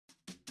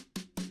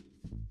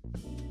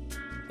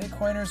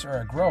Bitcoiners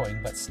are a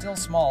growing but still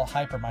small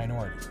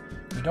hyper-minority.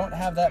 We don't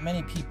have that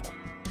many people,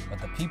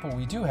 but the people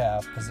we do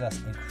have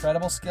possess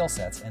incredible skill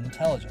sets and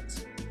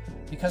intelligence.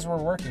 Because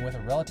we're working with a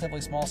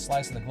relatively small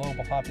slice of the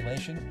global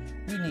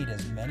population, we need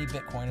as many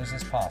Bitcoiners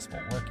as possible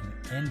working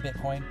in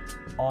Bitcoin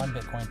on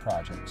Bitcoin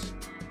projects.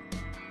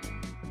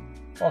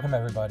 Welcome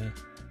everybody.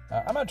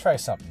 I'm going to try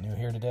something new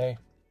here today.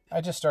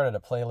 I just started a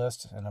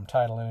playlist and I'm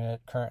titling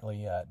it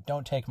currently,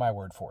 Don't Take My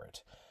Word For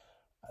It.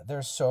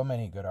 There's so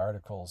many good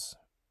articles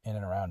in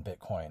and around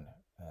Bitcoin,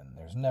 and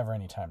there's never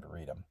any time to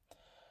read them.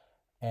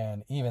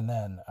 And even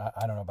then,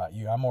 I don't know about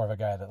you, I'm more of a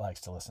guy that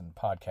likes to listen to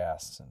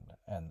podcasts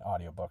and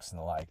audiobooks and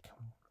the like,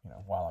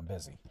 while I'm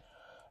busy.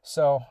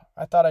 So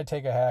I thought I'd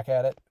take a hack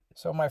at it.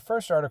 So my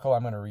first article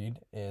I'm going to read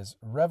is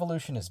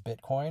Revolution is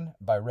Bitcoin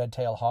by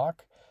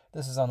rÄdTailHawk.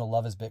 This is on the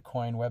Love is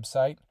Bitcoin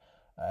website.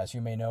 As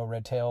you may know,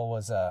 rÄdTail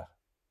was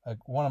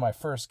one of my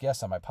first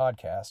guests on my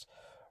podcast.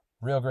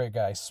 Real great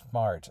guy,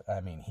 smart.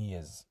 I mean, he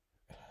is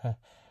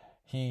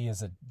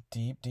a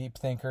deep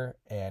thinker,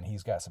 and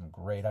he's got some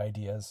great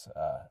ideas.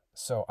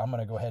 So I'm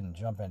going to go ahead and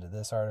jump into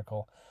this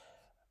article.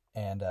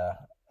 And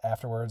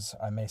afterwards,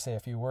 I may say a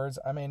few words.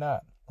 I may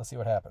not. Let's see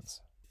what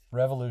happens.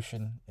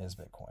 Revolution is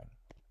Bitcoin.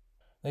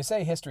 They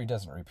say history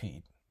doesn't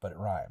repeat, but it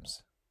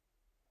rhymes.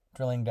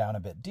 Drilling down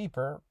a bit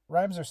deeper,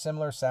 rhymes are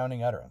similar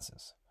sounding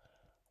utterances.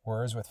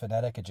 Words with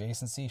phonetic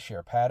adjacency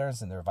share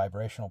patterns in their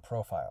vibrational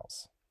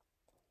profiles.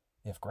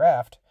 If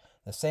graphed,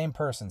 the same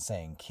person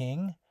saying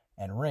king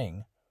and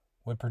ring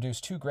would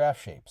produce two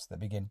graph shapes that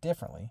begin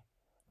differently,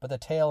 but the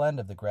tail end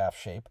of the graph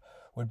shape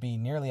would be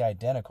nearly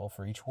identical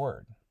for each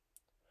word.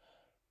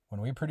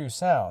 When we produce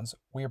sounds,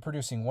 we are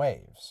producing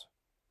waves.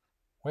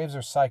 Waves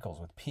are cycles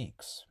with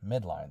peaks,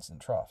 midlines, and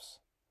troughs.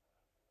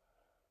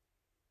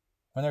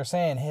 When they're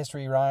saying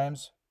history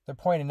rhymes, they're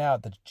pointing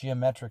out the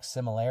geometric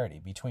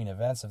similarity between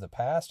events of the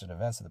past and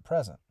events of the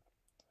present.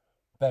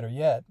 Better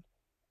yet,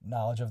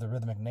 knowledge of the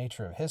rhythmic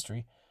nature of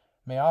history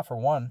may offer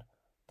one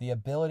the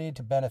ability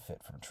to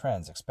benefit from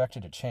trends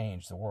expected to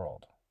change the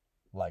world,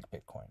 like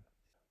Bitcoin.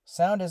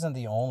 Sound isn't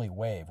the only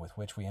wave with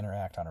which we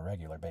interact on a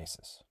regular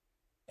basis.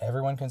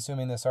 Everyone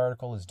consuming this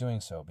article is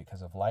doing so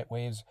because of light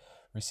waves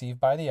received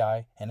by the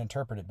eye and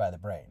interpreted by the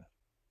brain.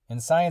 In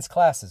science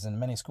classes in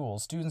many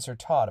schools, students are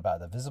taught about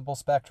the visible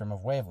spectrum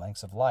of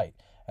wavelengths of light,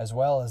 as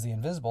well as the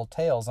invisible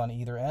tails on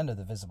either end of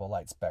the visible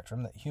light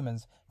spectrum that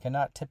humans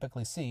cannot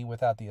typically see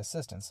without the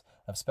assistance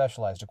of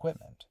specialized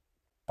equipment.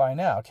 By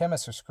now,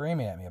 chemists are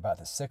screaming at me about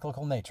the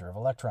cyclical nature of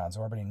electrons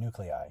orbiting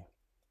nuclei.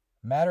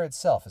 Matter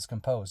itself is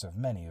composed of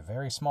many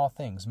very small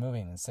things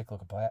moving in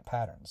cyclical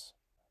patterns.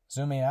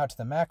 Zooming out to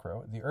the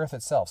macro, the Earth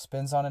itself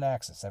spins on an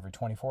axis every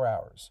 24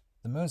 hours.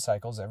 The moon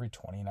cycles every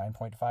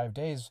 29.5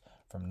 days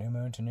from new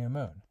moon to new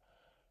moon.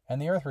 And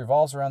the Earth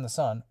revolves around the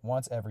sun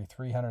once every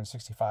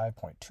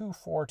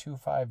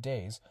 365.2425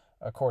 days,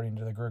 according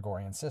to the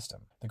Gregorian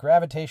system. The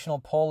gravitational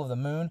pull of the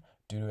moon,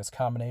 due to its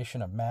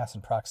combination of mass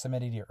and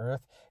proximity to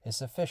Earth, is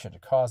sufficient to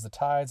cause the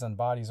tides on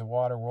bodies of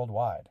water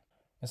worldwide.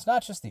 It's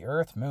not just the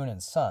Earth, moon,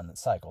 and sun that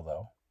cycle,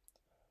 though.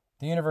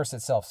 The universe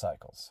itself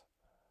cycles.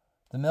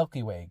 The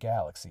Milky Way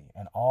galaxy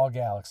and all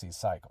galaxies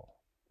cycle.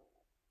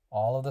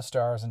 All of the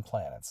stars and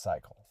planets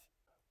cycle.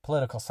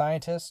 Political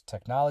scientists,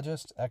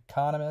 technologists,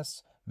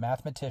 economists,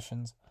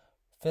 mathematicians,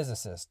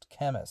 physicists,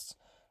 chemists,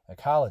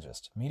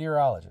 ecologists,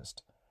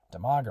 meteorologists,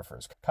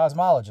 demographers,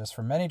 cosmologists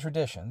from many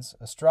traditions,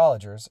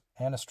 astrologers,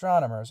 and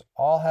astronomers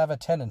all have a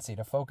tendency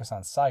to focus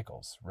on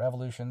cycles,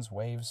 revolutions,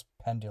 waves,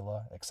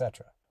 pendula,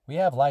 etc. We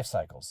have life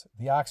cycles,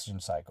 the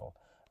oxygen cycle,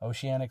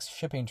 oceanic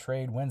shipping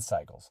trade wind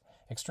cycles,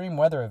 extreme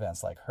weather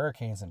events like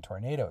hurricanes and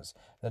tornadoes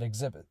that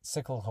exhibit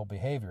cyclical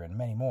behavior, and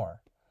many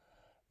more.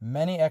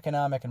 Many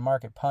economic and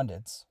market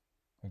pundits,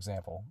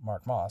 example,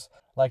 Mark Moss,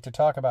 like to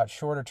talk about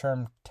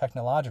shorter-term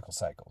technological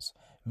cycles,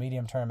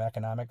 medium-term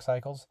economic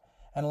cycles,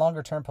 and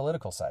longer-term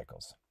political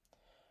cycles.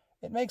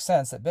 It makes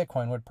sense that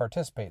Bitcoin would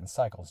participate in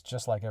cycles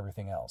just like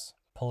everything else.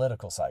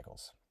 Political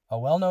cycles. A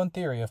well-known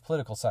theory of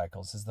political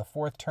cycles is the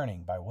fourth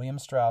turning by William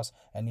Strauss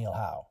and Neil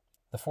Howe.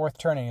 The fourth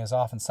turning is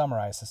often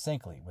summarized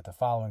succinctly with the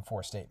following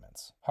four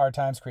statements. Hard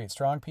times create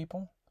strong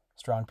people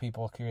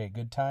create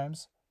good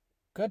times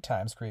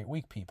create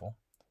weak people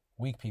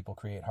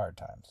create hard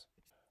times.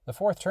 The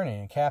fourth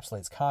turning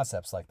encapsulates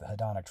concepts like the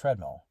hedonic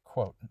treadmill.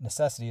 Quote,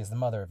 necessity is the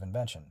mother of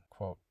invention.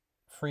 Quote,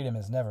 freedom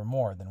is never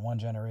more than one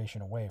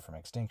generation away from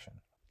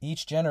extinction.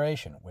 Each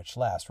generation, which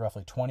lasts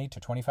roughly 20 to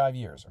 25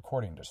 years,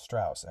 according to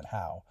Strauss and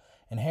Howe,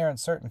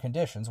 inherits certain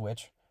conditions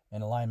which,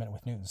 in alignment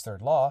with Newton's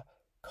third law,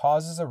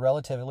 causes a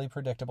relatively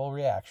predictable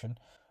reaction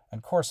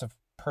and course of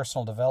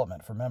personal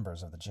development for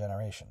members of the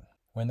generation.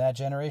 When that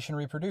generation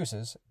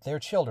reproduces, their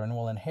children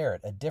will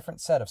inherit a different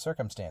set of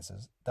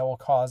circumstances that will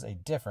cause a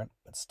different,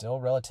 but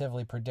still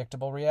relatively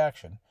predictable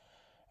reaction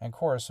and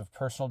course of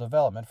personal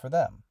development for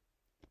them.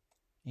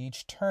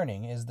 Each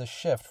turning is the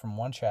shift from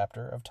one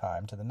chapter of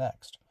time to the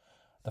next.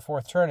 The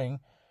fourth turning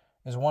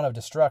is one of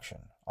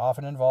destruction,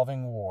 often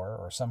involving war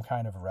or some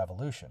kind of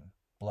revolution,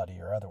 bloody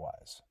or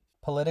otherwise.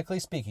 Politically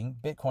speaking,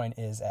 Bitcoin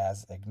is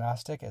as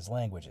agnostic as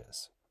language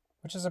is.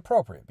 which is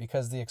appropriate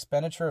because the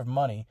expenditure of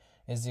money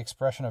is the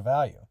expression of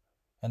value,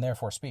 and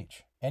therefore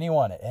speech.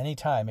 Anyone at any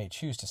time may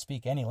choose to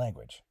speak any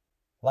language.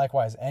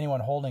 Likewise,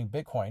 anyone holding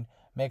Bitcoin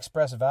may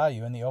express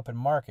value in the open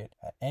market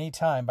at any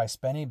time by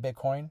spending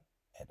Bitcoin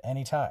at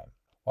any time.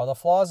 While the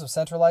flaws of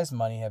centralized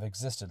money have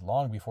existed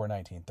long before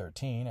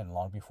 1913 and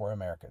long before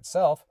America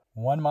itself,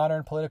 one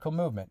modern political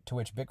movement to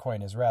which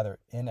Bitcoin is rather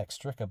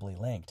inextricably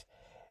linked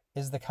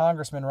is the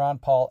Congressman Ron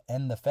Paul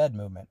End the Fed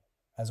movement,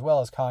 as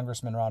well as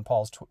Congressman Ron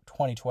Paul's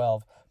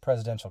 2012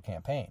 presidential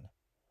campaign.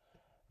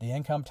 The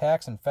income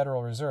tax and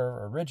Federal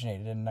Reserve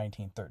originated in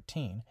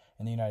 1913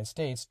 in the United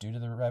States due to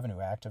the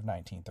Revenue Act of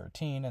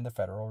 1913 and the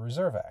Federal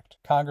Reserve Act.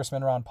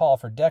 Congressman Ron Paul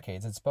for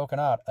decades had spoken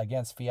out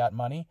against fiat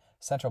money,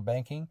 central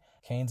banking,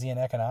 Keynesian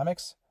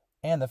economics,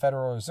 and the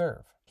Federal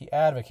Reserve. He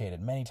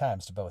advocated many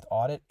times to both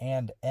audit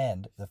and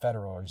end the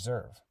Federal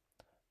Reserve.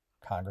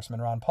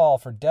 Congressman Ron Paul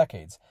for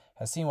decades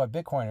has seen what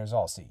Bitcoiners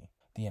all see,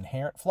 the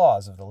inherent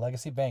flaws of the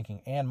legacy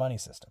banking and money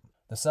system.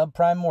 The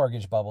subprime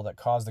mortgage bubble that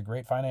caused the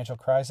Great Financial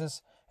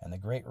Crisis and the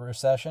Great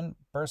Recession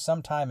burst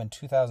sometime in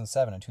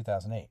 2007 and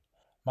 2008.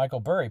 Michael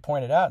Burry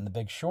pointed out in The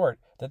Big Short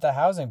that the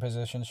housing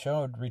position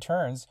showed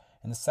returns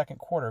in the second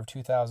quarter of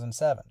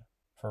 2007.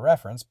 For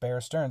reference,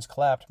 Bear Stearns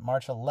collapsed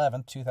March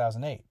 11,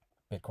 2008.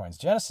 Bitcoin's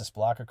genesis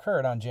block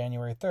occurred on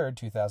January 3,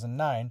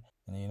 2009.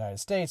 In the United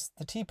States,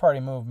 the Tea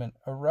Party movement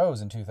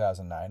arose in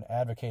 2009,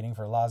 advocating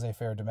for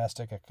laissez-faire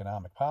domestic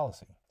economic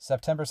policy.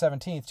 September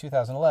 17,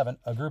 2011,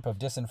 a group of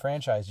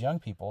disenfranchised young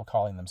people,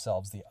 calling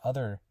themselves the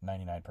other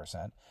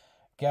 99%,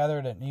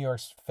 gathered at New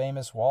York's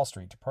famous Wall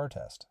Street to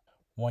protest.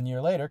 1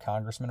 year later,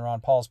 Congressman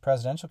Ron Paul's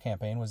presidential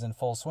campaign was in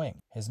full swing.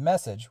 His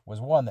message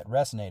was one that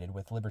resonated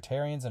with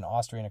libertarians and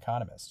Austrian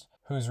economists,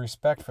 whose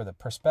respect for the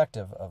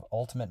perspective of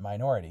ultimate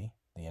minority,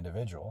 the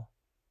individual,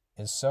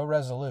 is so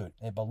resolute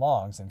it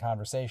belongs in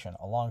conversation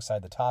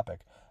alongside the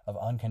topic of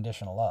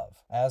unconditional love.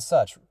 As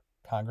such,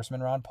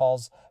 Congressman Ron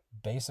Paul's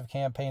base of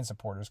campaign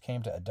supporters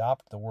came to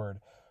adopt the word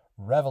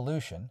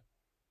revolution,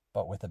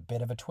 but with a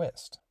bit of a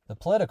twist. The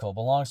political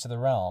belongs to the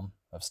realm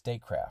of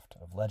statecraft,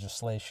 of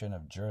legislation,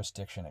 of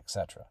jurisdiction,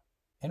 etc.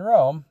 In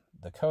Rome,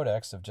 the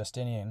Codex of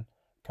Justinian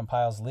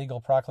compiles legal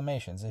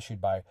proclamations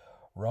issued by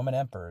Roman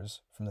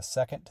emperors from the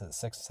 2nd to the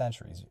 6th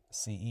centuries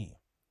CE.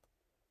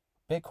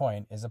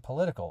 Bitcoin is a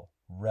political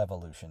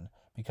revolution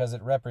because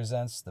it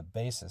represents the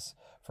basis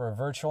for a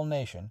virtual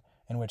nation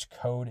in which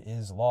code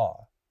is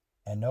law,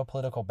 and no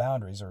political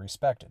boundaries are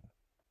respected.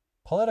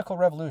 Political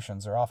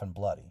revolutions are often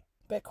bloody.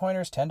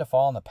 Bitcoiners tend to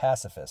fall on the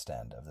pacifist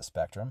end of the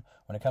spectrum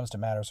when it comes to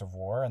matters of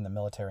war and the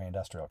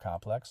military-industrial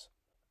complex.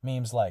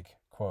 Memes like,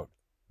 quote,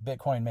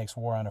 Bitcoin makes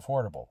war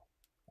unaffordable,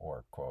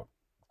 or, quote,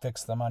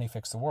 fix the money,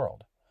 fix the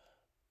world,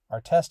 are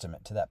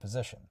testament to that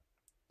position.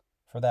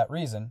 For that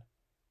reason,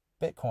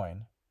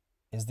 Bitcoin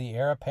is the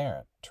heir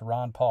apparent to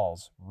Ron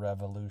Paul's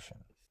revolution.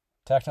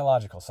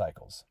 Technological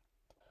cycles.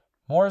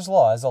 Moore's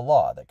Law is a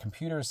law that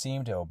computers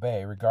seem to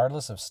obey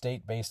regardless of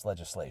state-based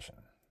legislation.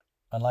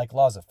 Unlike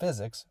laws of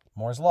physics,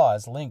 Moore's Law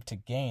is linked to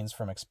gains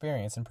from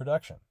experience in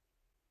production.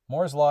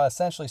 Moore's Law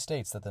essentially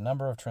states that the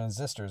number of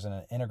transistors in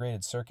an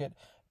integrated circuit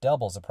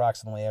doubles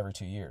approximately every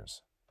 2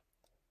 years.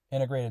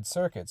 Integrated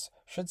circuits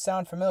should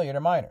sound familiar to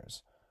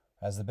miners,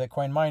 as the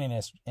Bitcoin mining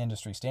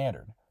industry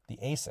standard, the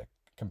ASIC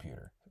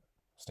computer,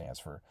 stands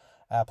for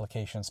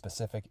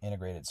Application-Specific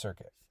Integrated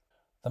Circuit.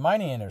 The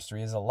mining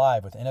industry is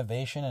alive with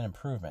innovation and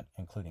improvement,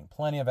 including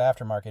plenty of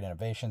aftermarket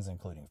innovations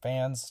including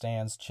fans,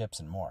 stands, chips,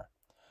 and more.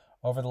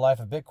 Over the life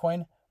of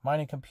Bitcoin,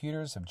 mining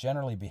computers have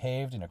generally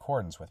behaved in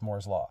accordance with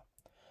Moore's Law.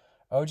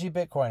 OG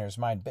Bitcoiners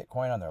mined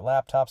Bitcoin on their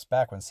laptops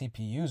back when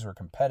CPUs were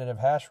competitive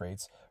hash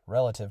rates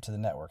relative to the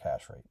network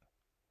hash rate.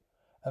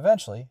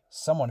 Eventually,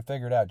 someone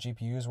figured out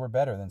GPUs were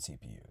better than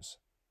CPUs.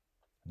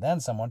 Then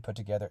someone put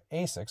together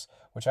ASICs,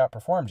 which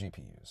outperformed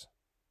GPUs.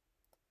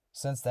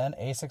 Since then,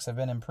 ASICs have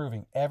been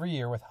improving every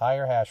year with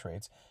higher hash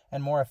rates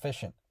and more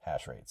efficient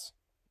hash rates.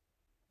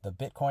 The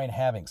Bitcoin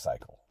halving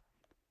cycle.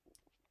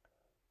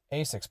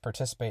 ASICs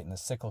participate in the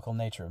cyclical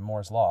nature of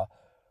Moore's Law,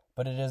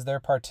 but it is their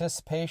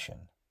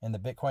participation in the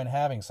Bitcoin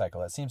halving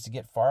cycle that seems to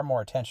get far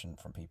more attention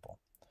from people.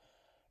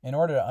 In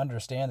order to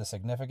understand the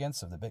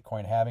significance of the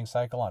Bitcoin halving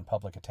cycle on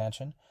public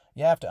attention,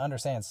 you have to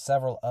understand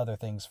several other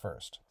things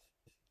first.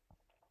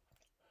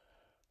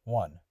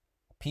 1.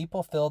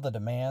 People fill the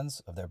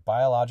demands of their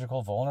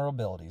biological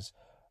vulnerabilities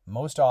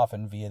most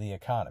often via the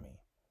economy.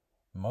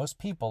 Most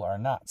people are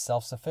not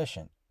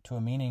self-sufficient to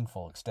a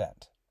meaningful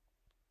extent.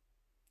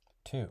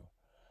 2.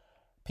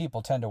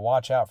 People tend to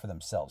watch out for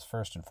themselves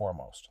first and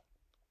foremost.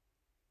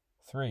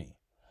 3.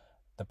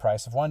 The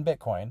price of one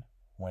Bitcoin,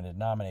 when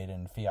denominated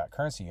in fiat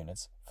currency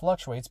units,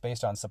 fluctuates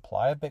based on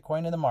supply of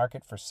Bitcoin in the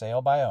market for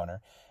sale by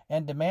owner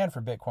and demand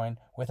for Bitcoin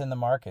within the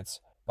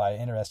markets by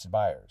interested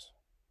buyers.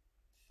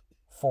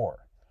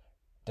 4.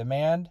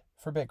 Demand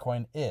for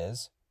Bitcoin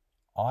is,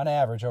 on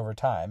average over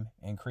time,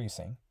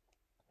 increasing.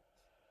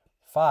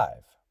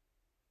 5.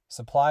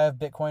 Supply of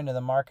Bitcoin in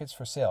the markets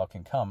for sale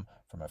can come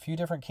from a few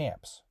different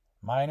camps: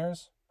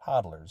 miners,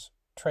 hodlers,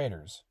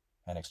 traders,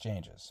 and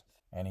exchanges.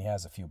 And he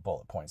has a few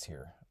bullet points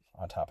here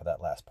on top of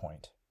that last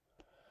point.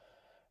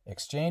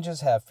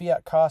 Exchanges have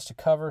fiat costs to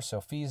cover, so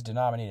fees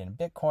denominated in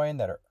Bitcoin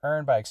that are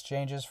earned by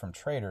exchanges from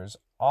traders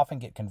often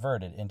get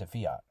converted into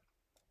fiat.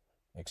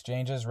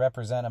 Exchanges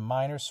represent a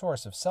minor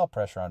source of sell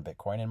pressure on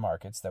Bitcoin in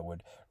markets that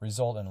would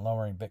result in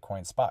lowering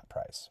Bitcoin's spot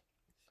price.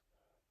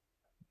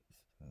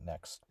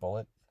 Next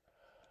bullet.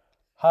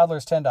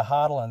 Hodlers tend to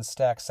hodl and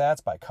stack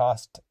sats by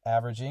cost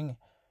averaging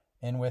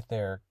in with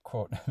their,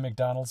 quote,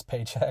 McDonald's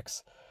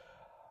paychecks.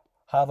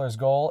 Hodlers'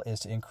 goal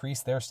is to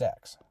increase their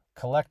stacks.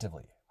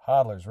 Collectively,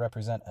 hodlers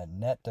represent a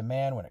net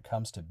demand when it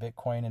comes to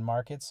Bitcoin in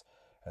markets,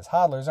 as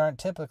hodlers aren't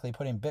typically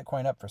putting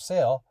Bitcoin up for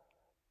sale,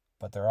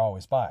 but they're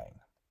always buying.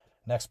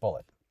 Next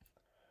bullet.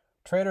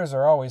 Traders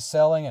are always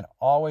selling and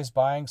always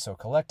buying, so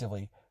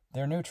collectively,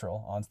 they're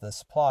neutral on the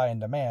supply and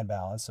demand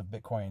balance of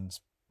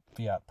Bitcoin's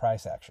fiat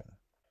price action.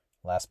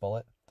 Last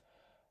bullet.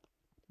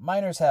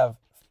 Miners have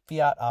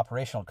fiat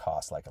operational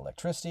costs like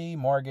electricity,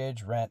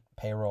 mortgage, rent,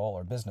 payroll,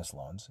 or business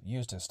loans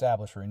used to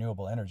establish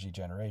renewable energy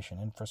generation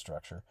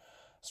infrastructure,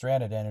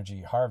 stranded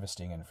energy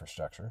harvesting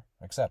infrastructure,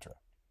 etc.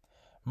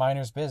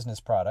 Miners' business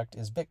product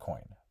is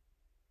Bitcoin,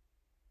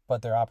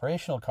 but their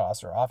operational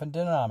costs are often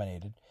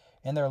denominated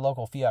in their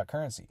local fiat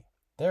currency.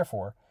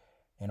 Therefore,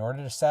 in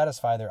order to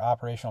satisfy their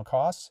operational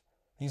costs,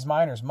 these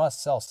miners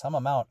must sell some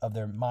amount of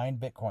their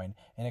mined Bitcoin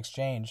in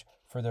exchange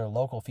for their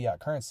local fiat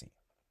currency.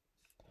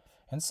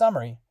 In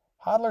summary,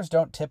 hodlers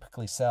don't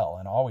typically sell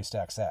and always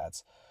stack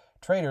sats.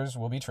 Traders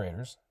will be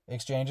traders,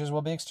 exchanges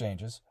will be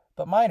exchanges,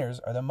 but miners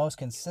are the most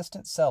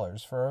consistent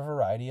sellers for a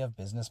variety of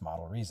business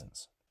model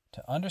reasons.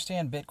 To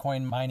understand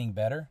Bitcoin mining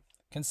better,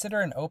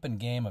 consider an open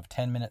game of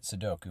 10-minute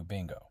Sudoku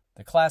bingo.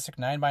 The classic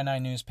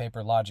 9x9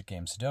 newspaper logic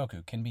game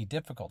Sudoku can be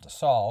difficult to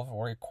solve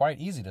or quite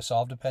easy to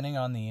solve depending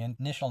on the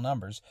initial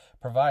numbers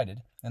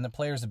provided and the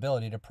player's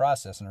ability to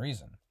process and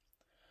reason.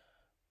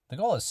 The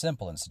goal is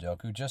simple in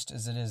Sudoku just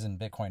as it is in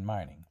Bitcoin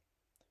mining.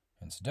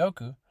 In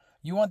Sudoku,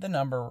 you want the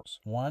numbers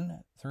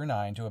 1 through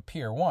 9 to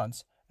appear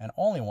once and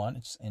only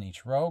once in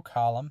each row,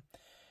 column,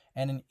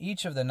 and in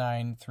each of the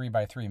 9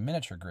 3x3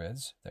 miniature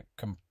grids that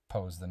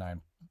compose the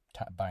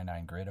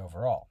 9x9 grid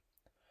overall.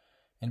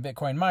 In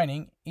Bitcoin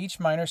mining, each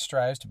miner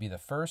strives to be the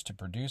first to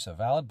produce a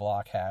valid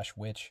block hash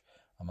which,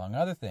 among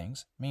other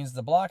things, means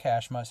the block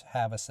hash must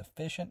have a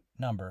sufficient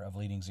number of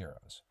leading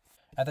zeros.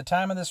 At the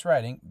time of this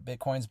writing,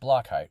 Bitcoin's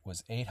block height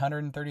was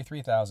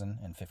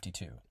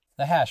 833,052.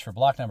 The hash for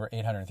block number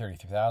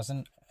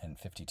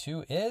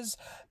 833,052 is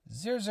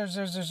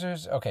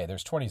 00000. Okay,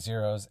 there's 20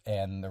 zeros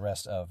and the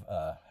rest of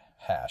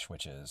hash,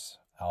 which is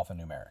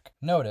alphanumeric.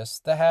 Notice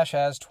the hash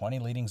has 20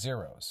 leading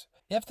zeros.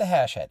 If the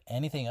hash had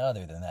anything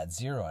other than that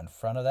zero in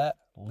front of that,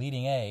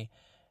 leading A,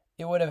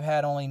 it would have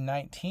had only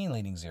 19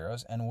 leading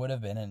zeros and would have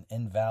been an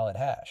invalid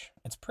hash.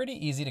 It's pretty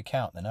easy to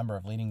count the number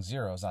of leading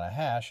zeros on a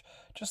hash,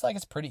 just like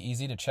it's pretty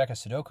easy to check a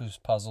Sudoku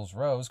puzzle's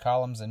rows,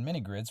 columns, and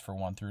mini-grids for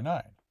 1 through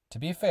 9. To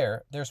be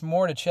fair, there's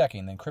more to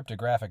checking than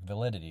cryptographic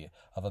validity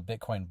of a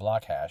Bitcoin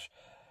block hash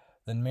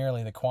than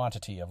merely the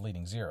quantity of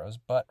leading zeros,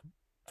 but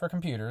for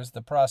computers,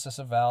 the process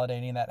of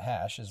validating that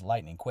hash is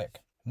lightning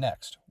quick.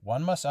 Next,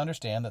 one must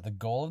understand that the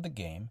goal of the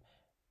game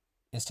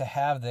is to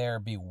have there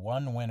be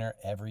one winner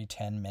every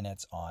 10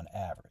 minutes on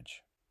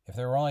average. If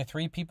there were only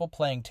 3 people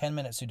playing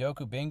 10-minute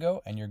Sudoku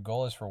bingo and your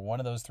goal is for one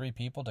of those 3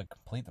 people to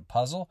complete the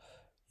puzzle,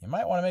 you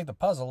might want to make the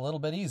puzzle a little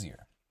bit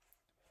easier.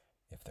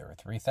 If there were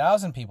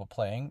 3,000 people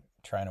playing,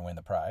 trying to win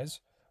the prize,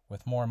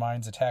 with more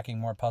minds attacking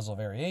more puzzle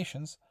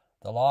variations,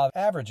 the law of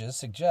averages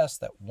suggests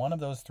that one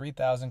of those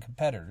 3,000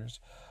 competitors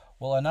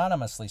will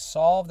anonymously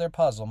solve their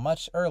puzzle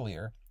much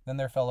earlier than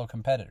their fellow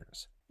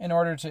competitors. In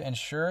order to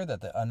ensure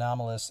that the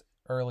anomalous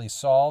early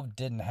solve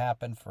didn't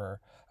happen for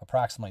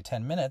approximately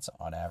 10 minutes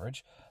on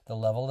average, the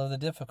level of the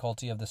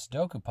difficulty of the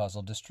Sudoku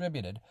puzzle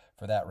distributed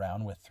for that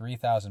round with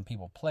 3,000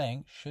 people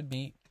playing should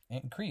be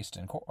increased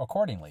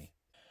accordingly.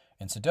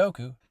 In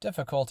Sudoku,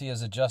 difficulty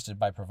is adjusted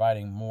by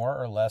providing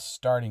more or less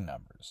starting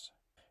numbers.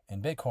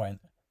 In Bitcoin,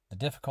 the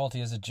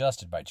difficulty is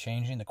adjusted by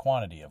changing the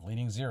quantity of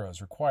leading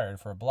zeros required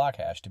for a block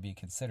hash to be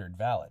considered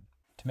valid.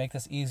 To make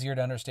this easier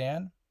to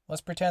understand,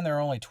 let's pretend there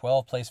are only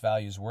 12 place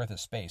values worth of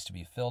space to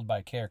be filled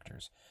by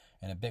characters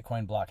in a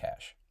Bitcoin block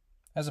hash,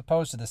 as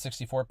opposed to the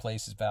 64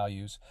 places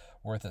values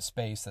worth of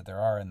space that there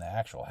are in the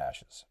actual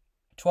hashes.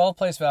 12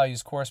 place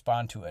values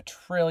correspond to 1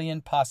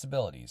 trillion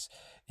possibilities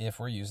if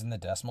we're using the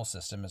decimal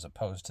system as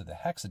opposed to the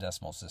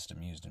hexadecimal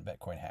system used in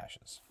Bitcoin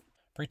hashes.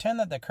 Pretend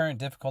that the current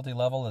difficulty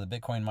level of the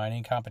Bitcoin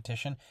mining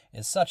competition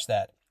is such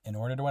that, in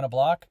order to win a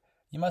block,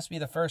 you must be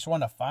the first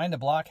one to find a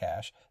block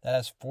hash that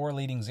has 4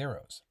 leading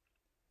zeros.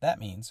 That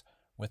means,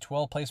 with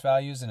 12 place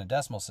values in a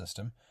decimal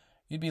system,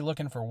 you'd be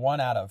looking for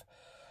 1 out of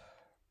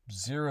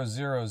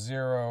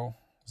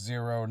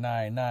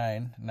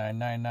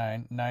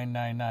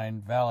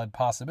 0.00009999999 valid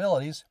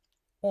possibilities,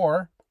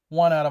 or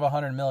 1 out of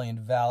 100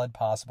 million valid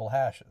possible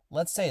hashes.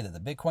 Let's say that the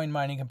Bitcoin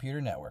mining computer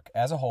network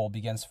as a whole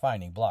begins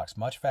finding blocks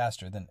much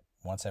faster than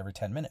once every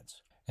 10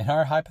 minutes. In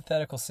our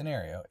hypothetical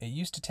scenario, it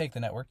used to take the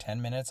network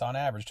 10 minutes on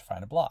average to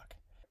find a block.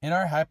 In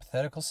our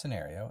hypothetical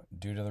scenario,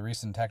 due to the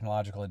recent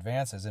technological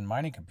advances in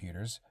mining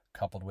computers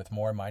Coupled with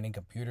more mining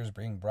computers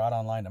being brought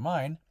online to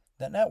mine,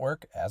 that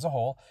network, as a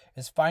whole,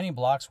 is finding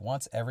blocks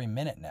once every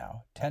minute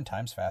now, 10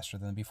 times faster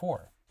than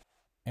before.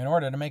 In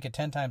order to make it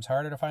 10 times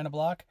harder to find a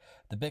block,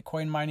 the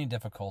Bitcoin mining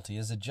difficulty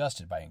is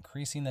adjusted by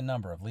increasing the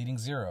number of leading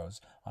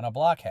zeros on a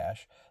block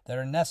hash that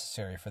are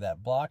necessary for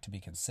that block to be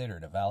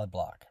considered a valid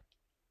block.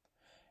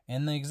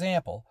 In the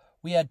example,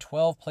 we had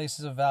 12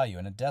 places of value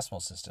in a decimal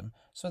system,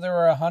 so there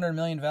were 100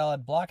 million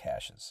valid block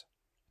hashes.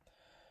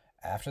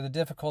 After the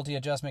difficulty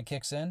adjustment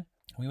kicks in,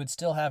 we would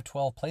still have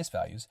 12 place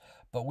values,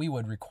 but we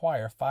would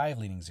require 5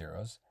 leading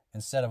zeros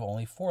instead of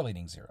only 4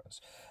 leading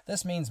zeros.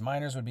 This means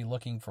miners would be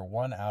looking for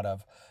 1 out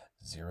of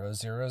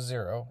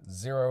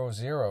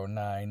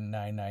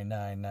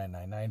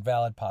 0.0000009999999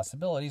 valid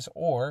possibilities,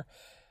 or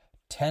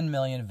 10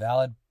 million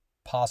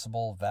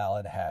possible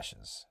valid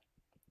hashes.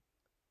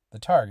 The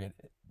target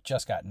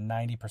just got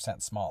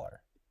 90%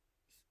 smaller.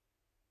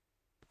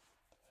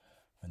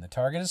 When the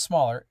target is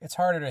smaller, it's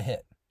harder to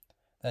hit.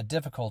 That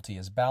difficulty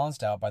is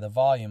balanced out by the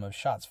volume of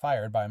shots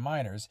fired by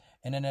miners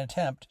in an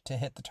attempt to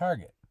hit the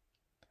target.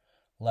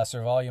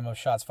 Lesser volume of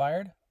shots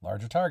fired,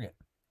 larger target.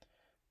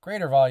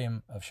 Greater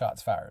volume of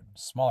shots fired,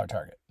 smaller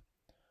target.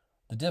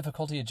 The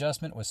difficulty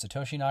adjustment was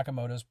Satoshi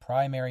Nakamoto's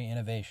primary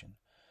innovation,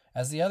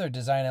 as the other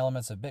design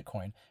elements of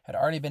Bitcoin had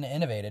already been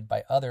innovated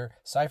by other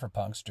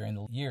cypherpunks during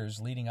the years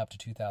leading up to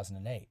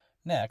 2008.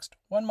 Next,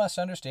 one must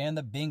understand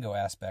the bingo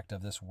aspect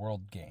of this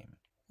world game.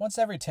 Once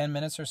every 10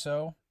 minutes or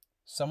so,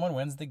 someone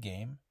wins the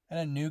game, and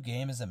a new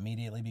game is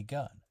immediately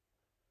begun.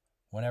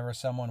 Whenever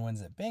someone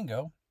wins at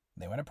bingo,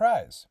 they win a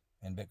prize.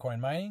 In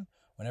Bitcoin mining,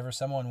 whenever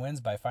someone wins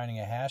by finding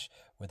a hash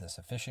with a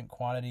sufficient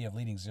quantity of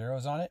leading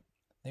zeros on it,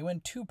 they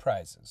win 2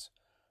 prizes.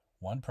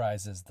 One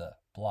prize is the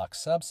block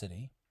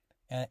subsidy,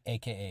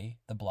 aka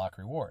the block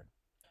reward.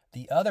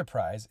 The other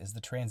prize is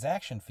the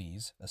transaction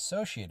fees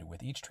associated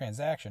with each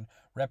transaction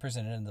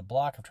represented in the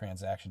block of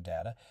transaction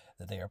data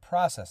that they are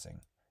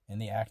processing in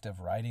the act of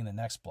writing the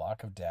next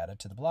block of data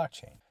to the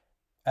blockchain.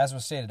 As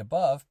was stated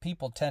above,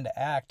 people tend to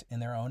act in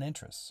their own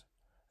interests.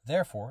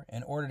 Therefore,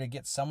 in order to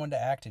get someone to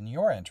act in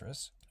your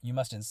interests, you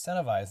must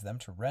incentivize them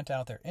to rent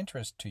out their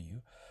interest to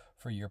you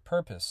for your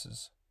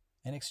purposes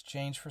in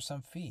exchange for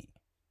some fee.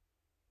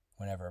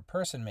 Whenever a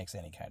person makes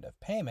any kind of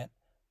payment,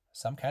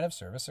 some kind of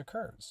service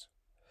occurs.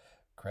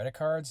 Credit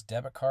cards,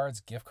 debit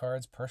cards, gift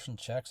cards, personal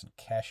checks, and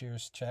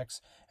cashier's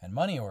checks, and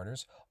money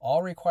orders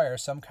all require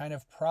some kind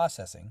of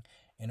processing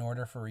in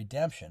order for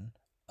redemption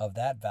of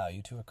that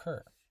value to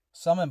occur.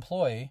 Some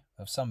employee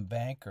of some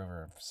bank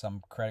or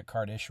some credit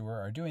card issuer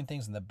are doing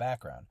things in the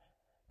background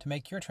to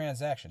make your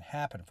transaction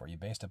happen for you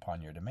based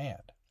upon your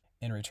demand.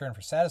 In return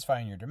for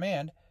satisfying your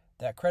demand,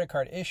 that credit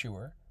card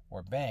issuer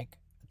or bank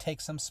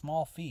takes some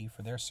small fee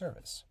for their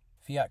service.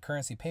 Fiat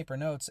currency paper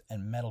notes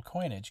and metal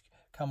coinage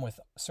come with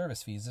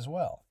service fees as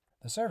well.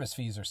 The service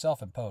fees are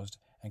self-imposed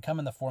and come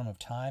in the form of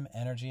time,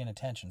 energy, and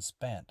attention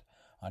spent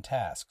on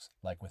tasks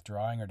like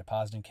withdrawing or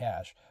depositing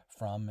cash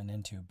from and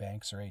into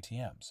banks or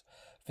ATMs,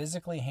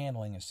 physically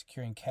handling and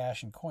securing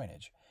cash and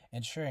coinage,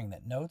 ensuring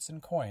that notes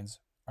and coins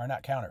are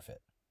not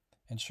counterfeit,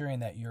 ensuring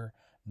that you're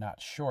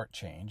not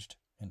shortchanged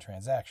in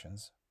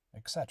transactions,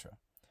 etc.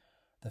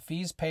 The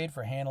fees paid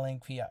for handling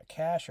fiat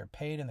cash are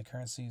paid in the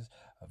currencies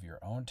of your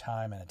own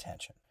time and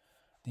attention.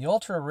 The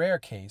ultra-rare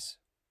case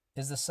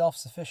is the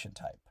self-sufficient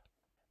type.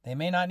 They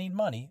may not need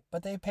money,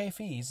 but they pay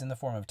fees in the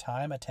form of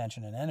time,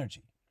 attention, and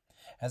energy,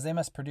 as they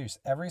must produce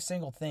every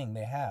single thing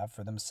they have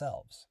for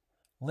themselves.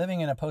 Living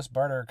in a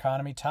post-barter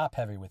economy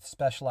top-heavy with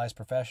specialized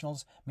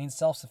professionals means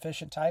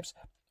self-sufficient types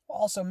will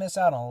also miss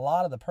out on a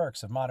lot of the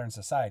perks of modern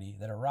society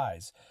that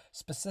arise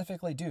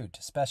specifically due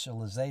to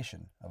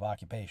specialization of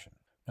occupation.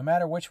 No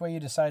matter which way you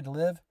decide to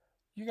live,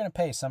 you're going to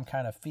pay some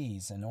kind of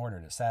fees in order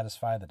to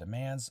satisfy the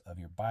demands of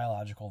your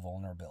biological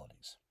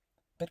vulnerabilities.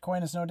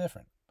 Bitcoin is no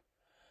different.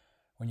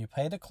 When you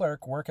pay the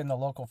clerk working the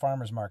local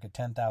farmer's market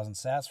 10,000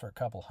 sats for a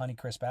couple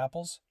Honeycrisp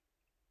apples,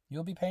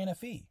 you'll be paying a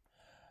fee,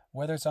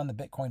 whether it's on the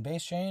Bitcoin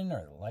base chain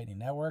or the Lightning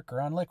Network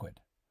or on Liquid.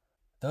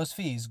 Those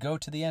fees go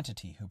to the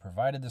entity who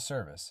provided the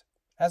service,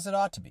 as it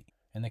ought to be.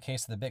 In the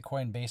case of the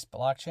Bitcoin-based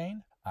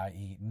blockchain,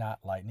 i.e. not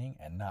Lightning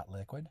and not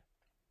Liquid,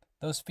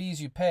 those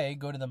fees you pay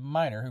go to the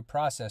miner who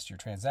processed your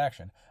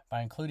transaction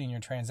by including your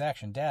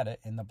transaction data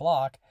in the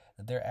block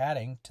that they're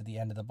adding to the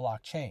end of the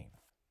blockchain.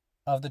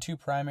 Of the 2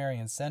 primary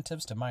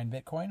incentives to mine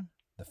Bitcoin,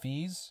 the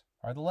fees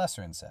are the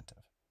lesser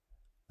incentive.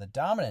 The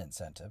dominant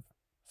incentive,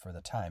 for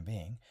the time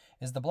being,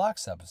 is the block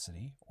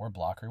subsidy or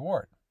block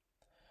reward.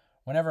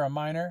 Whenever a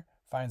miner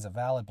finds a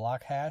valid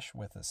block hash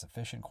with a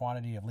sufficient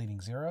quantity of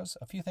leading zeros,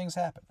 a few things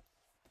happen.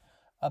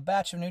 A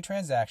batch of new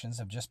transactions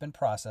have just been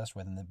processed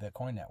within the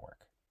Bitcoin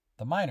network.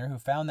 The miner who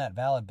found that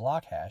valid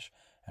block hash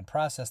and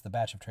processed the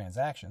batch of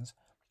transactions,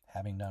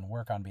 having done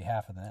work on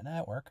behalf of the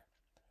network,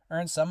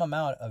 earns some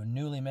amount of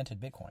newly minted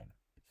Bitcoin.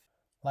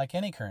 Like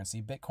any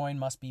currency, Bitcoin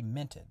must be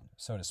minted,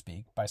 so to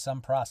speak, by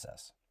some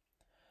process.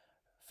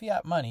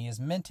 Fiat money is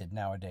minted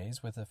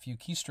nowadays with a few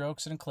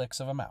keystrokes and clicks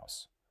of a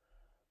mouse.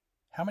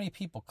 How many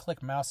people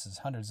click mouses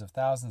hundreds of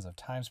thousands of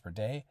times per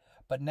day,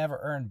 but never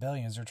earn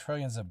billions or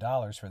trillions of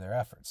dollars for their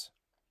efforts?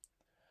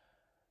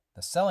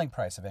 The selling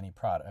price of any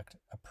product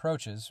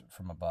approaches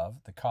from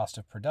above the cost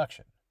of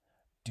production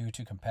due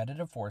to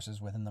competitive forces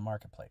within the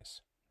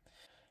marketplace.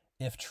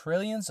 If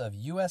trillions of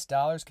US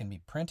dollars can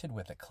be printed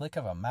with a click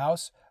of a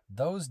mouse,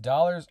 those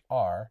dollars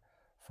are,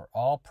 for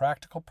all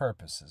practical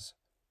purposes,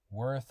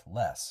 worth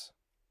less.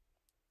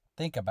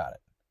 Think about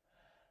it.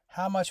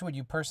 How much would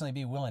you personally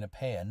be willing to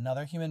pay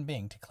another human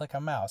being to click a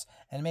mouse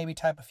and maybe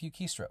type a few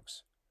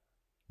keystrokes?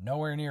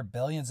 Nowhere near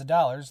billions of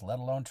dollars, let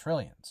alone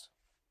trillions.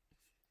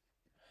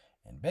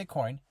 In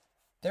Bitcoin,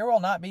 there will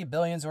not be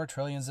billions or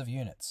trillions of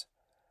units.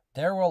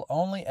 There will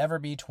only ever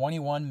be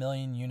 21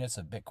 million units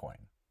of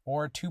Bitcoin,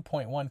 or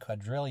 2.1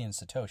 quadrillion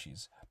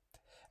Satoshis,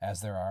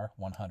 as there are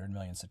 100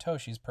 million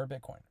Satoshis per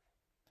Bitcoin.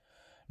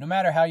 No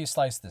matter how you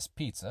slice this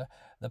pizza,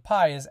 the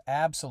pie is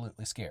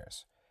absolutely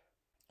scarce.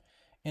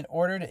 In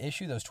order to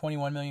issue those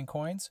 21 million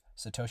coins,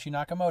 Satoshi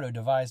Nakamoto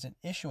devised an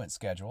issuance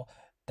schedule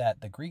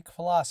that the Greek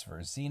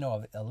philosopher Zeno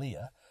of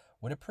Elea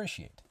would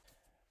appreciate.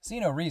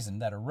 Zeno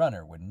reasoned that a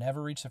runner would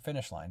never reach the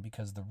finish line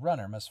because the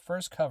runner must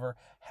first cover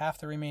half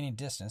the remaining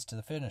distance to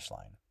the finish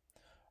line.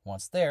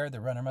 Once there, the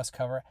runner must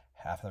cover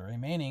half the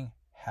remaining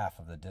half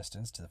of the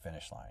distance to the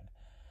finish line.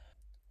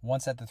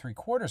 Once at the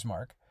 3/4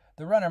 mark,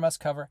 the runner must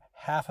cover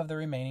half of the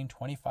remaining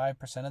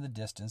 25% of the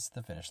distance to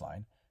the finish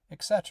line,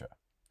 etc.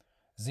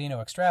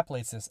 Zeno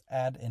extrapolates this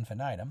ad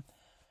infinitum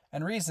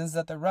and reasons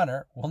that the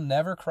runner will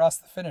never cross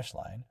the finish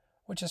line,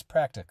 which is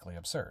practically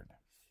absurd.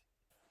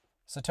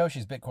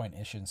 Satoshi's Bitcoin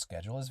issuance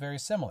schedule is very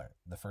similar.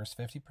 The first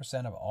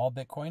 50% of all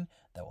Bitcoin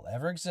that will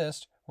ever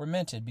exist were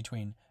minted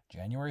between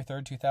January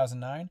 3,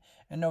 2009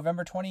 and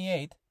November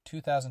 28,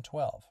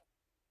 2012.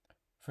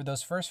 For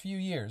those first few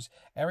years,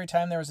 every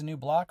time there was a new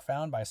block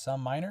found by some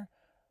miner,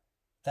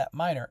 that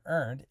miner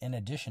earned, in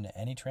addition to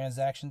any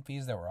transaction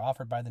fees that were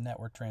offered by the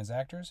network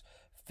transactors,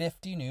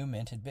 50 new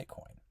minted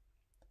Bitcoin.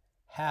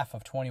 Half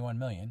of 21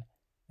 million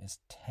is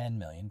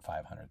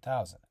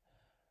 10,500,000.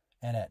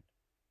 And at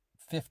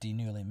 50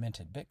 newly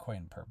minted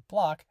Bitcoin per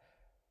block,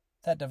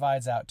 that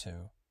divides out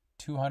to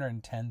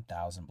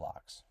 210,000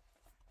 blocks.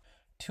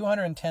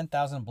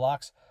 210,000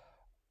 blocks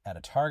at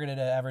a targeted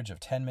average of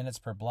 10 minutes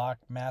per block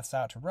maths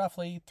out to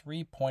roughly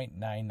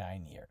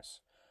 3.99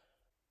 years.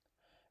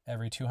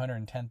 Every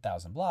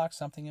 210,000 blocks,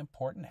 something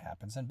important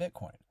happens in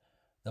Bitcoin.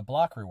 The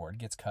block reward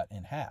gets cut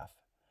in half.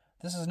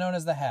 This is known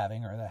as the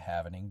halving or the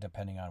halvening,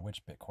 depending on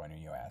which Bitcoiner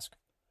you ask.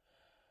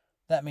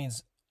 That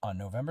means on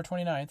November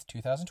 29,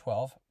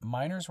 2012,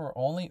 miners were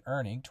only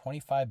earning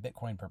 25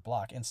 Bitcoin per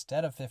block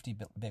instead of 50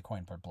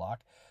 Bitcoin per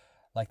block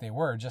like they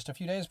were just a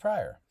few days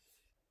prior.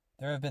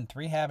 There have been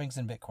 3 halvings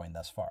in Bitcoin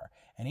thus far,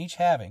 and each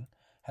halving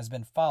has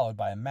been followed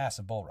by a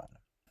massive bull run.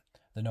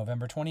 The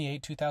November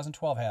 28,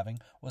 2012 halving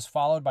was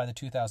followed by the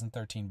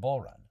 2013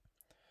 bull run.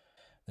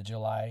 The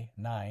July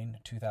 9,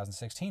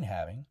 2016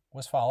 halving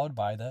was followed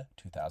by the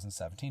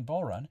 2017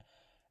 bull run,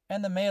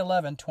 and the May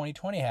 11,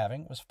 2020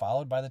 halving was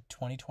followed by the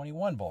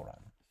 2021 bull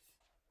run.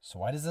 So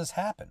why does this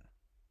happen?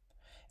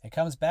 It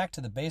comes back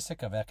to the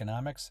basic of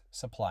economics,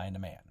 supply and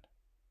demand.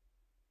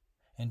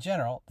 In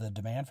general, the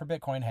demand for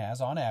Bitcoin has,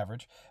 on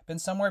average, been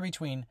somewhere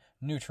between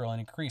neutral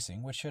and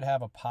increasing, which should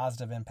have a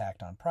positive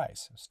impact on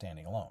price,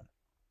 standing alone.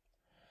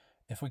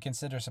 If we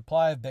consider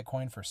supply of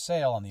Bitcoin for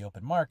sale on the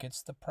open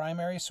markets, the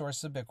primary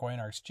sources of Bitcoin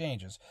are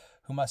exchanges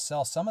who must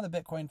sell some of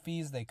the Bitcoin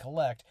fees they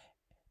collect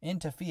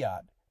into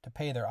fiat to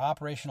pay their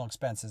operational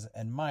expenses,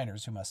 and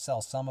miners who must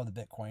sell some of the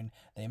Bitcoin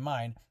they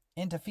mine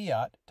into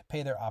fiat to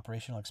pay their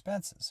operational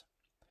expenses.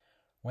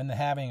 When the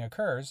halving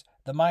occurs,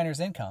 the miner's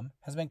income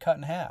has been cut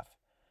in half,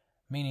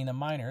 meaning the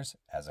miners,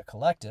 as a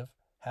collective,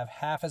 have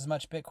half as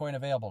much Bitcoin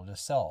available to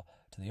sell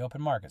to the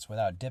open markets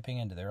without dipping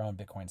into their own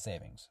Bitcoin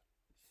savings.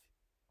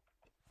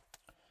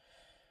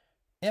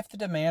 If the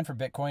demand for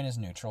Bitcoin is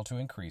neutral to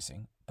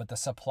increasing, but the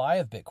supply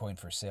of Bitcoin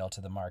for sale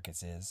to the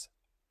markets is,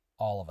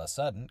 all of a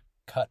sudden,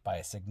 cut by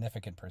a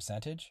significant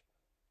percentage,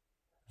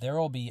 there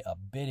will be a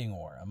bidding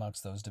war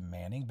amongst those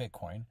demanding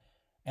Bitcoin,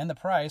 and the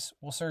price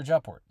will surge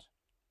upwards.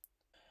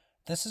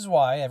 This is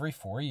why every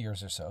 4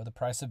 years or so, the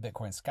price of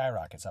Bitcoin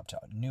skyrockets up to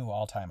new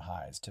all-time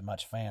highs to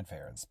much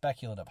fanfare and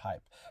speculative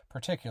hype,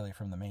 particularly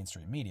from the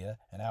mainstream media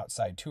and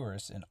outside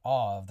tourists in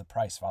awe of the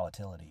price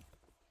volatility.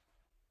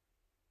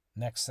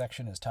 Next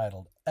section is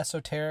titled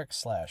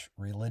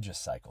Esoteric/Religious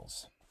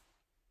Cycles.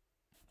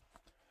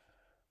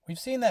 We've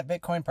seen that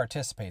Bitcoin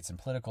participates in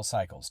political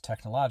cycles,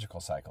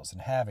 technological cycles,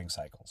 and halving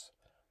cycles.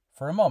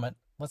 For a moment,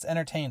 let's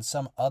entertain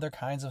some other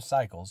kinds of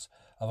cycles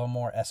of a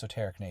more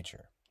esoteric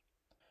nature.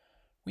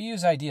 We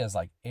use ideas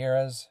like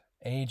eras,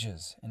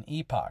 ages, and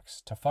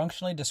epochs to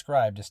functionally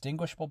describe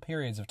distinguishable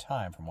periods of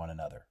time from one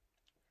another.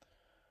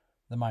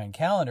 The Mayan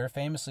calendar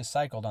famously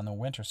cycled on the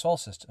winter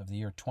solstice of the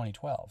year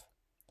 2012.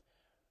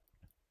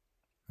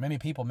 Many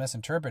people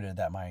misinterpreted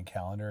that Mayan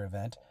calendar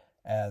event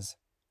as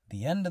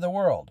the end of the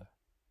world.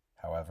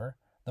 However,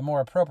 the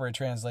more appropriate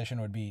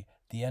translation would be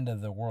the end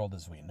of the world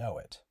as we know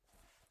it.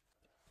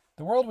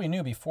 The world we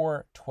knew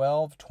before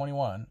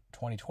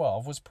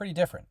 12/21/2012 was pretty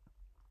different.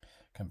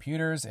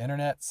 Computers,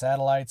 internet,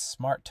 satellites,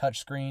 smart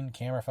touchscreen,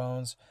 camera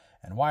phones,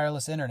 and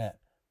wireless internet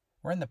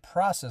we're in the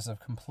process of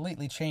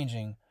completely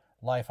changing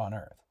life on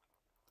Earth.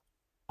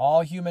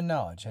 All human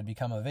knowledge had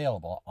become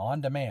available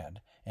on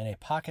demand in a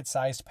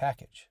pocket-sized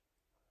package.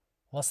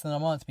 Less than a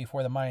month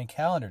before the Mayan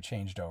calendar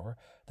changed over,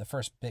 the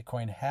first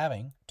Bitcoin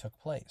halving took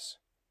place.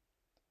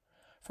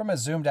 From a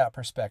zoomed-out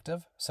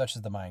perspective, such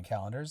as the Mayan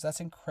calendars, that's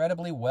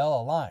incredibly well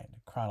aligned,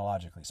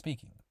 chronologically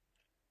speaking.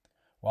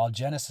 While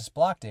Genesis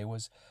Block Day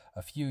was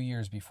a few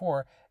years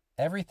before,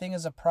 everything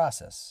is a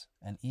process,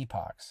 and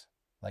epochs,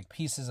 like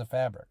pieces of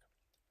fabric,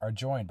 are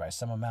joined by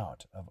some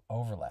amount of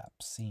overlap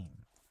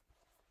seen.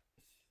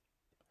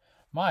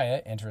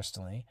 Maya,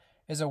 interestingly,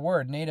 is a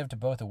word native to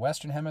both the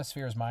Western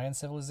Hemisphere's Mayan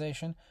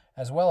civilization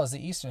as well as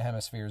the Eastern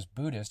Hemisphere's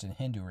Buddhist and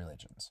Hindu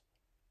religions.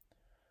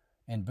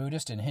 In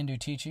Buddhist and Hindu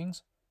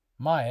teachings,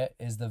 Maya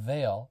is the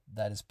veil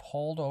that is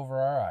pulled over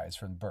our eyes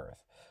from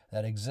birth,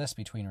 that exists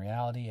between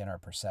reality and our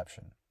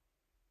perception.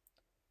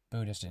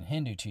 Buddhist and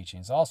Hindu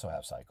teachings also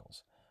have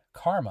cycles.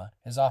 Karma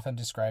is often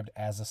described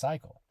as a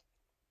cycle.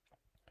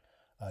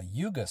 A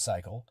yuga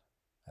cycle,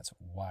 that's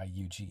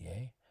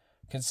Y-U-G-A,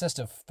 consists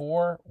of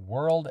 4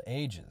 world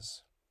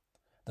ages.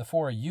 The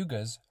 4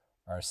 yugas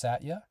are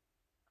Satya,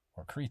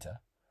 or Krita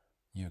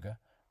Yuga,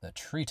 the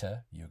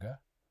Treta Yuga,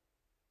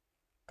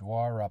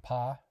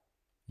 Dwarapa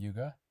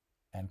Yuga,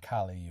 and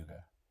Kali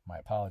Yuga. My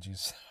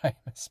apologies if I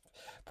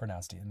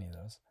mispronounced any of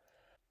those.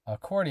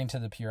 According to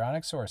the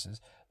Puranic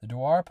sources, the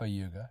Dwarapa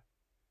Yuga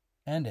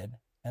ended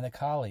and the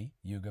Kali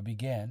Yuga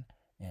began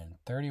in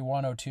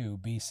 3102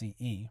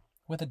 BCE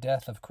with the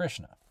death of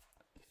Krishna.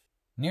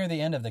 Near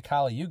the end of the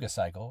Kali Yuga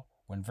cycle,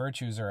 when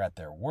virtues are at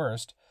their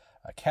worst,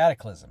 a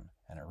cataclysm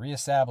and a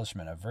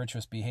reestablishment of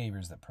virtuous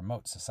behaviors that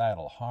promote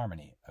societal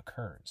harmony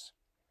occurs.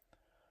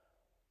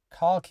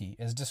 Kalki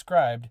is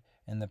described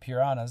in the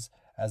Puranas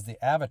as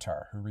the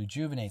avatar who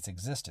rejuvenates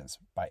existence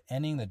by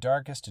ending the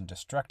darkest and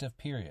destructive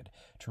period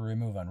to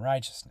remove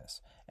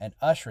unrighteousness and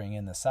ushering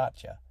in the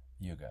Satya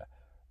Yuga,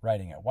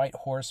 riding a white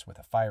horse with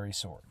a fiery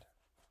sword.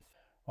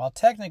 While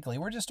technically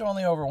we're just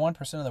only over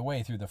 1% of the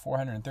way through the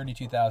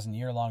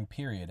 432,000-year-long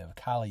period of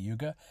Kali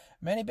Yuga,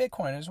 many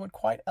Bitcoiners would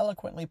quite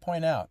eloquently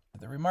point out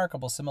the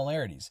remarkable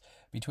similarities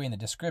between the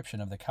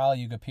description of the Kali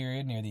Yuga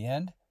period near the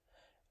end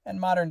and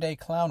modern-day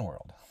clown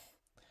world.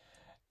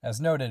 As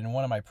noted in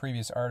one of my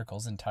previous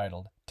articles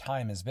entitled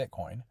Time is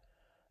Bitcoin,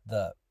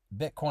 the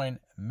Bitcoin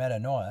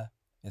metanoia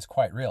is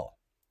quite real.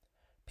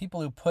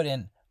 People who put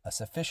in a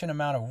sufficient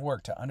amount of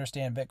work to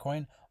understand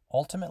Bitcoin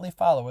ultimately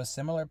follow a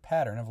similar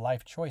pattern of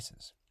life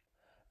choices.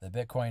 The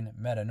Bitcoin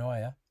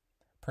metanoia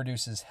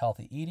produces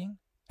healthy eating,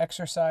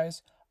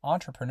 exercise,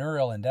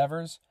 entrepreneurial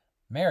endeavors,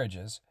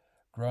 marriages,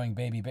 growing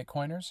baby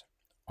Bitcoiners,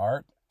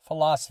 art,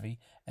 philosophy,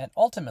 and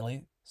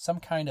ultimately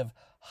some kind of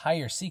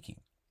higher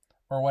seeking,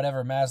 or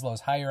whatever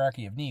Maslow's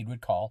hierarchy of need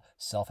would call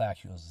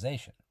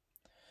self-actualization.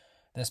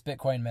 This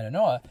Bitcoin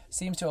metanoia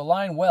seems to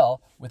align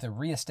well with the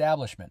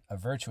reestablishment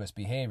of virtuous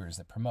behaviors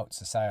that promote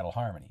societal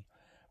harmony,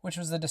 which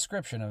was the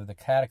description of the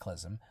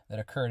cataclysm that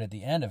occurred at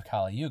the end of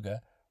Kali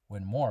Yuga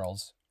when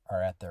morals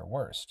are at their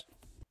worst.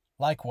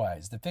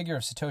 Likewise, the figure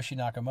of Satoshi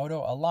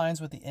Nakamoto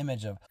aligns with the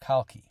image of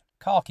Kalki.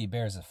 Kalki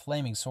bears a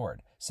flaming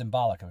sword,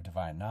 symbolic of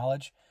divine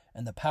knowledge,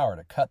 and the power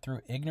to cut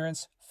through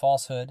ignorance,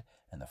 falsehood,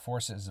 and the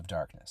forces of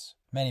darkness.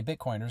 Many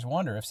Bitcoiners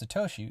wonder if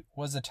Satoshi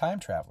was a time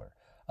traveler,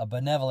 a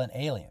benevolent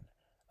alien,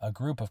 a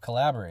group of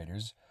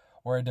collaborators,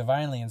 or a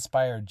divinely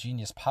inspired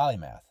genius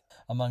polymath,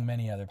 among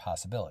many other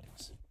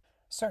possibilities.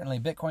 Certainly,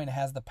 Bitcoin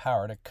has the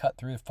power to cut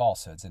through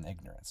falsehoods and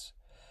ignorance.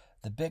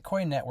 The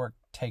Bitcoin network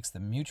takes the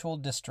mutual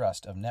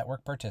distrust of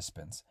network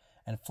participants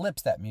and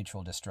flips that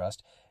mutual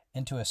distrust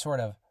into a sort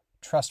of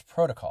trust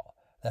protocol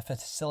that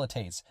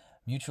facilitates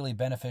mutually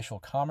beneficial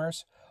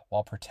commerce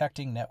while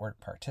protecting network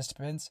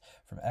participants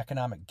from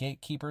economic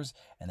gatekeepers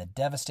and the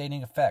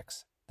devastating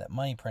effects that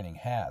money printing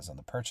has on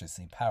the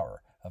purchasing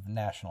power of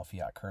national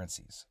fiat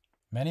currencies.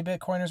 Many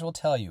Bitcoiners will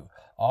tell you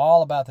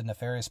all about the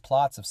nefarious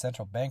plots of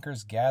central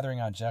bankers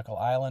gathering on Jekyll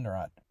Island or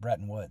on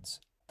Bretton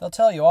Woods. They'll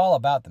tell you all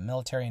about the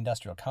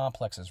military-industrial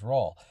complex's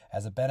role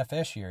as a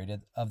beneficiary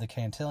of the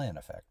Cantillon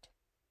effect,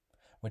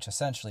 which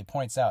essentially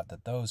points out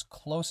that those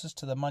closest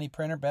to the money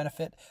printer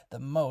benefit the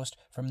most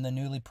from the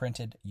newly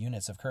printed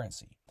units of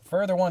currency. The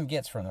further one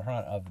gets from the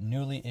front of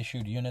newly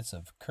issued units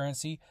of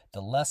currency,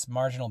 the less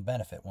marginal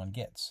benefit one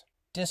gets.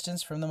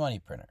 Distance from the money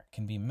printer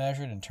can be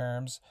measured in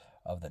terms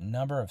of the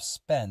number of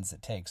spends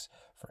it takes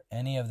for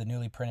any of the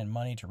newly printed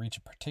money to reach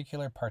a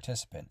particular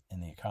participant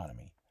in the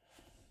economy.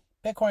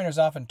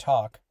 Bitcoiners often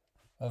talk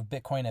of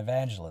Bitcoin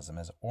evangelism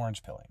as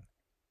orange pilling,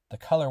 the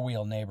color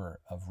wheel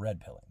neighbor of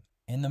red pilling.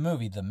 In the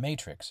movie The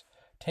Matrix,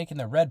 taking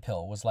the red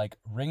pill was like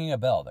ringing a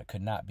bell that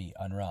could not be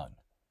unrung.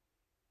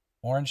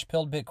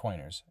 Orange-pilled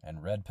Bitcoiners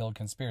and red-pilled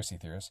conspiracy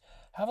theorists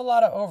have a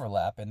lot of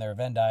overlap in their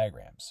Venn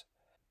diagrams.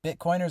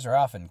 Bitcoiners are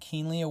often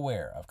keenly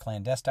aware of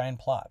clandestine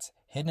plots,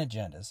 hidden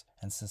agendas,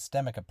 and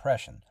systemic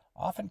oppression,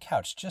 often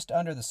couched just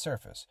under the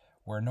surface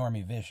where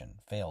normie vision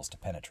fails to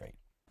penetrate.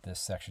 This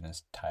section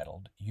is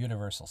titled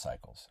Universal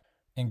Cycles.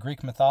 In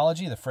Greek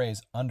mythology, the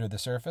phrase under the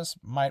surface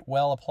might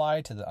well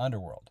apply to the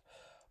underworld.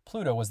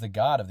 Pluto was the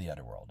god of the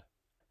underworld.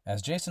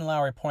 As Jason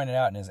Lowery pointed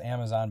out in his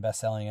Amazon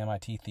best-selling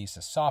MIT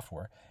thesis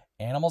Software,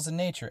 animals and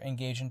nature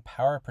engage in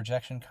power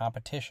projection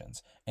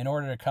competitions in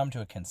order to come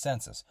to a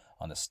consensus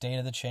on the state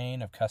of the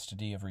chain of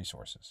custody of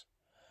resources.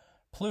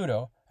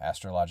 Pluto,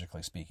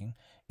 astrologically speaking,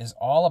 is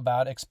all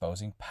about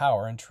exposing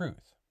power and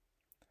truth.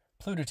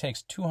 Pluto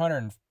takes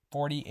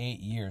 248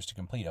 years to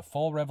complete a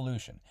full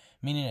revolution,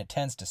 meaning it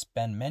tends to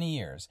spend many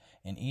years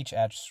in each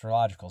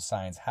astrological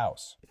sign's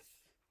house.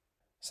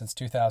 Since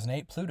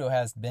 2008, Pluto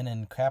has been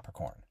in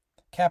Capricorn.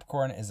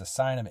 Capricorn is a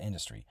sign of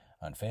industry,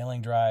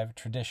 unfailing drive,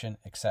 tradition,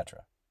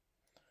 etc.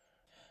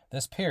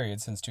 This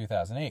period, since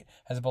 2008,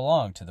 has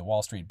belonged to the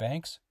Wall Street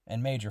banks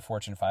and major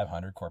Fortune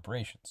 500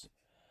 corporations.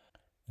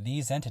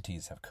 These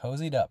entities have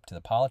cozied up to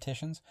the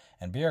politicians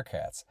and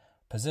bureaucrats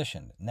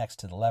positioned next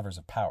to the levers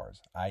of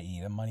powers,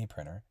 i.e. the money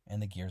printer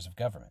and the gears of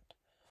government.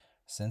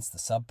 Since the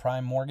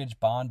subprime mortgage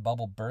bond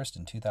bubble burst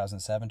in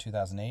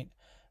 2007-2008,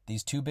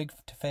 these too big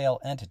to fail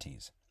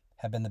entities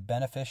have been the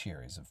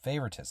beneficiaries of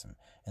favoritism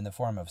in the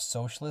form of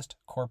socialist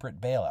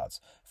corporate bailouts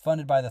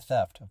funded by the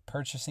theft of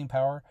purchasing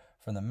power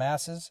from the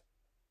masses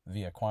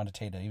via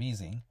quantitative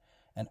easing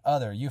and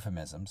other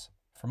euphemisms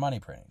for money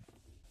printing.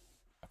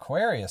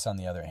 Aquarius, on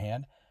the other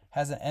hand,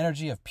 has an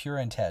energy of pure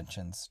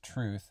intentions,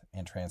 truth,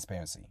 and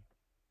transparency.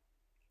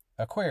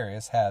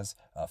 Aquarius has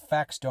a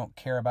facts don't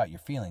care about your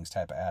feelings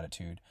type of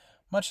attitude,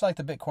 much like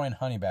the Bitcoin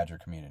honey badger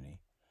community.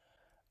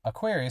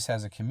 Aquarius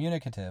has a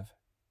communicative,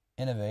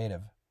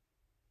 innovative,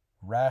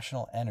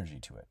 rational energy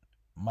to it,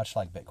 much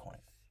like Bitcoin.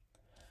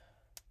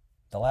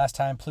 The last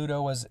time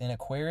Pluto was in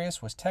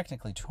Aquarius was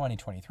technically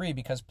 2023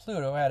 because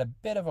Pluto had a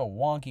bit of a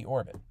wonky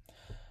orbit.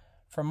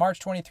 From March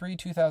 23,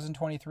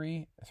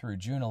 2023 through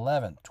June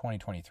 11,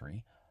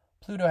 2023,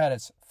 Pluto had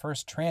its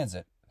first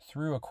transit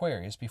through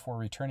Aquarius before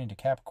returning to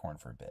Capricorn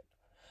for a bit.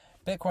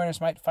 Bitcoiners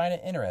might find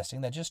it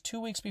interesting that just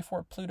 2 weeks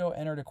before Pluto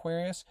entered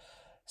Aquarius,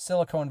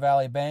 Silicon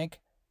Valley Bank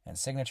and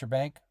Signature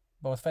Bank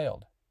both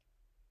failed.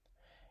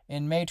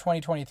 In May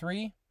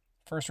 2023,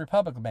 First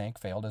Republic Bank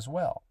failed as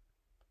well.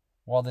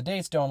 While the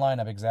dates don't line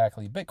up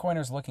exactly,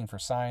 Bitcoiners looking for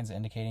signs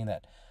indicating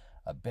that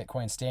a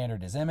Bitcoin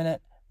standard is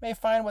imminent may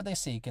find what they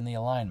seek in the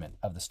alignment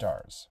of the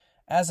stars.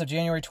 As of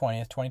January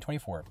 20th,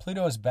 2024,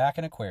 Pluto is back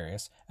in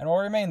Aquarius and will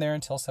remain there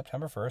until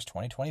September 1st,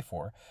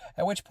 2024,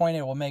 at which point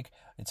it will make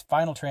its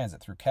final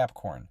transit through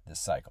Capricorn this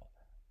cycle,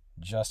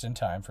 just in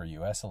time for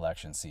U.S.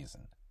 election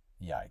season.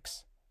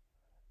 Yikes.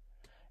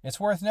 It's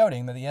worth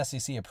noting that the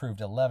SEC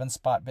approved 11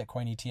 spot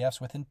Bitcoin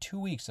ETFs within 2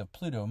 weeks of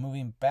Pluto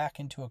moving back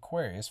into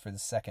Aquarius for the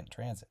second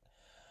transit.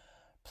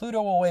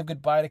 Pluto will wave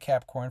goodbye to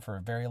Capricorn for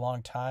a very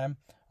long time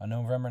on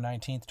November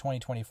 19th,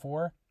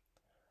 2024.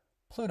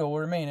 Pluto will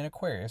remain in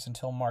Aquarius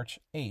until March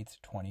 8th,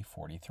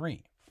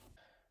 2043.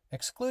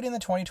 Excluding the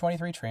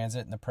 2023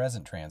 transit and the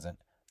present transit,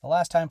 the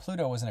last time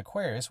Pluto was in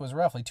Aquarius was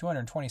roughly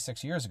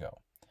 226 years ago.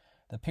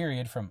 The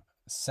period from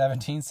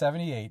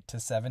 1778 to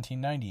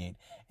 1798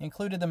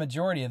 included the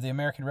majority of the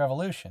American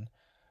Revolution,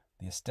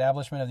 the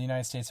establishment of the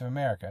United States of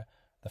America,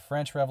 the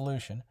French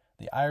Revolution,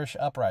 the Irish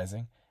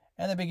Uprising,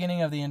 and the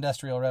beginning of the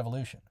Industrial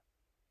Revolution.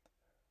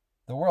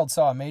 The world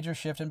saw a major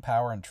shift in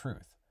power and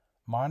truth.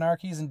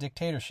 Monarchies and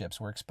dictatorships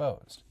were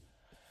exposed.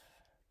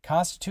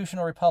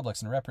 Constitutional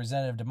republics and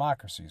representative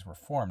democracies were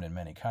formed in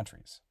many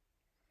countries.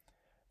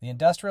 The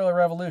Industrial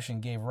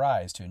Revolution gave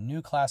rise to a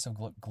new class of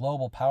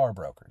global power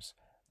brokers,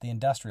 the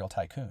industrial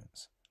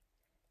tycoons.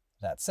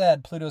 That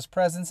said, Pluto's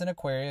presence in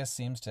Aquarius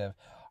seems to have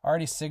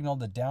already signaled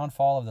the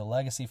downfall of the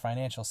legacy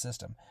financial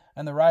system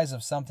and the rise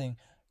of something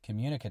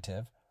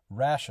communicative,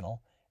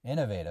 rational,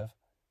 innovative,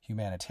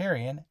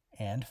 humanitarian,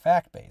 and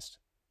fact-based: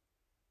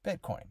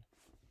 Bitcoin.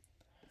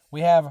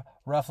 We have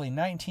roughly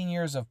 19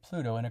 years of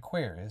Pluto in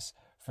Aquarius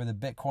for the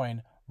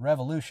Bitcoin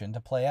revolution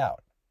to play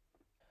out.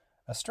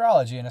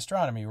 Astrology and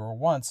astronomy were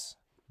once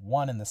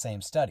one and the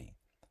same study.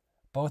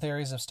 Both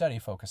areas of study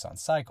focus on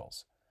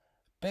cycles.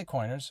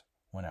 Bitcoiners,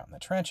 when out in the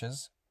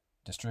trenches,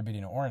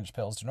 distributing orange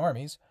pills to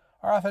normies,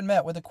 are often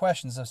met with the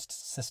questions of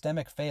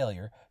systemic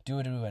failure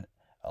due to an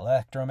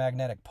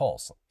electromagnetic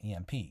pulse,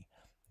 EMP,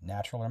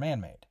 natural or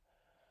man-made.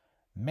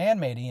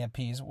 Man-made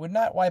EMPs would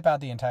not wipe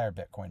out the entire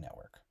Bitcoin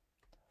network.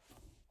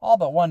 All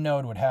but one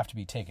node would have to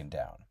be taken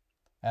down,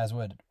 as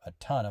would a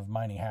ton of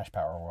mining hash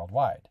power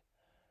worldwide.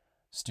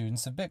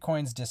 Students of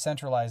Bitcoin's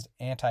decentralized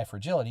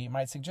anti-fragility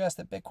might suggest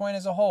that Bitcoin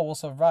as a whole will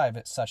survive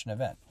at such an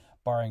event,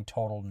 barring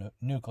total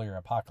nuclear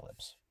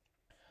apocalypse.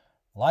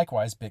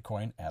 Likewise,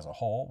 Bitcoin as a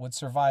whole would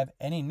survive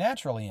any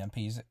natural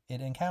EMPs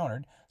it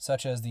encountered,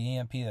 such as the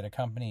EMP that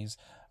accompanies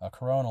a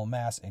coronal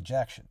mass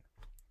ejection,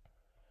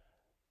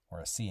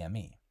 or a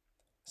CME.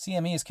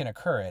 CMEs can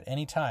occur at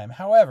any time.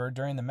 However,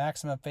 during the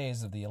maximum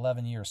phase of the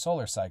 11-year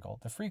solar cycle,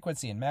 the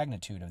frequency and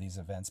magnitude of these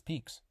events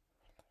peaks.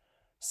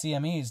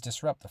 CMEs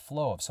disrupt the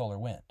flow of solar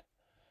wind.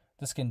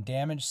 This can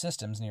damage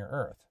systems near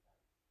Earth,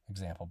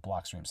 example,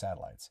 Blockstream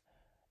satellites,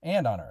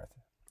 and on Earth,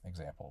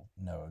 example,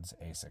 nodes,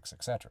 ASICs,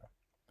 etc.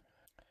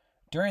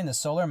 During the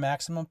solar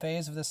maximum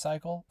phase of this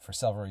cycle, for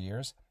several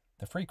years,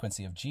 the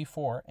frequency of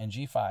G4 and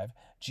G5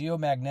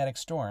 geomagnetic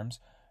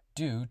storms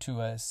due to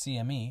a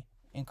CME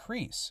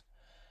increase.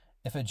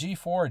 If a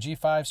G4 or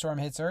G5 storm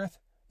hits Earth,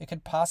 it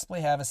could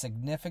possibly have a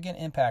significant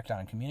impact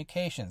on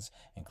communications,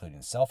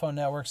 including cell phone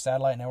networks,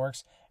 satellite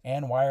networks,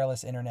 and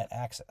wireless internet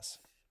access.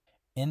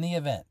 In the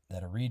event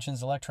that a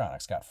region's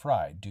electronics got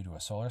fried due to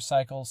a solar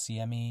cycle,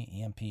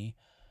 CME, EMP,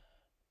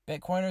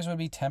 Bitcoiners would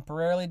be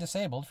temporarily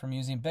disabled from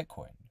using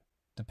Bitcoin,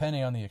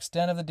 depending on the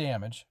extent of the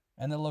damage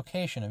and the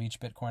location of each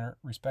Bitcoiner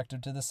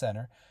respective to the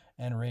center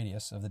and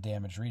radius of the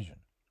damaged region.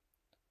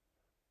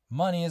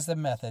 Money is the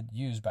method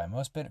used by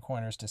most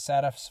Bitcoiners to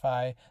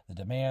satisfy the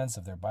demands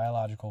of their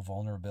biological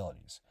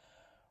vulnerabilities.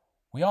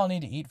 We all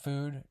need to eat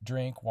food,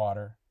 drink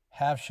water,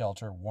 have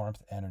shelter,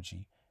 warmth,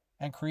 energy,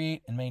 and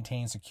create and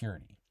maintain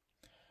security.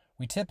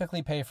 We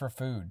typically pay for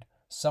food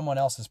someone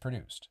else has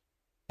produced,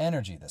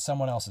 energy that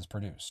someone else has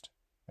produced,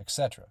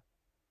 etc.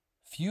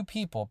 Few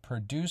people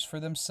produce for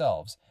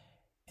themselves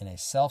in a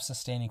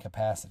self-sustaining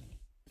capacity.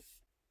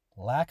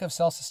 Lack of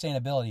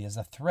self-sustainability is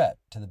a threat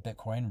to the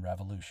Bitcoin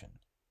revolution.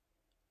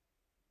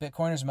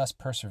 Bitcoiners must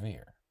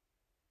persevere.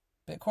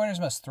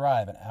 Bitcoiners must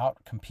thrive and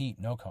out-compete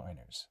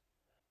no-coiners.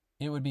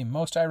 It would be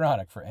most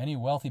ironic for any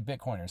wealthy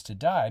Bitcoiners to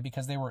die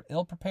because they were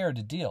ill-prepared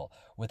to deal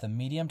with a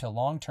medium to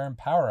long-term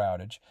power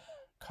outage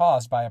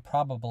caused by a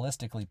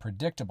probabilistically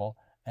predictable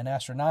and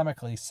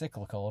astronomically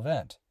cyclical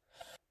event.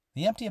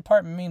 The empty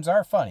apartment memes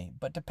are funny,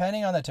 but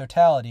depending on the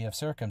totality of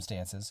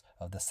circumstances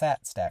of the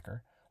sat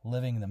stacker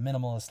living the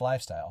minimalist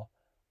lifestyle,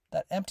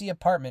 that empty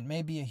apartment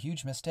may be a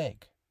huge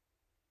mistake.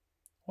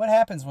 What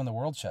happens when the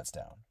world shuts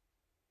down?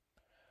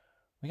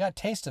 We got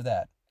taste of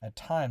that at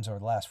times over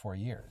the last 4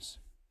 years.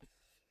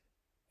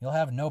 You'll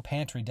have no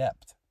pantry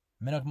depth,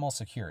 minimal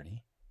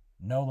security,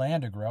 no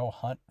land to grow,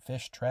 hunt,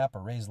 fish, trap,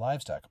 or raise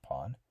livestock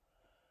upon,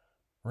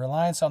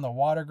 reliance on the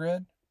water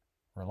grid,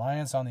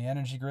 reliance on the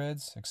energy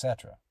grids,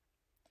 etc.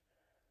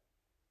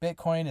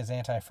 Bitcoin is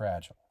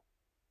anti-fragile.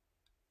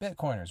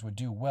 Bitcoiners would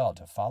do well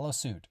to follow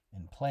suit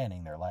in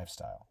planning their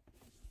lifestyle.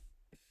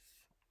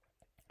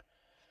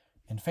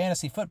 In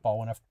fantasy football,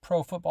 when a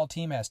pro football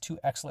team has 2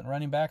 excellent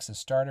running backs as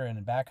starter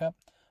and backup,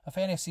 a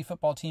fantasy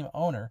football team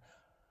owner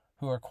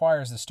who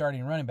acquires the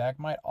starting running back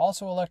might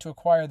also elect to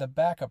acquire the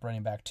backup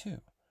running back too.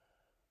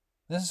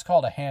 This is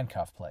called a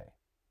handcuff play.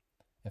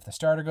 If the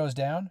starter goes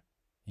down,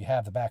 you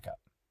have the backup.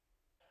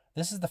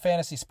 This is the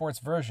fantasy sports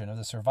version of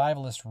the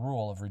survivalist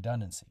rule of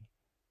redundancy,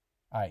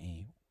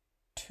 i.e.,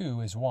 2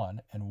 is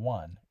 1 and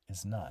 1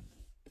 is none.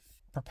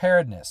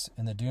 Preparedness,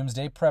 in the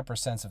doomsday prepper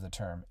sense of the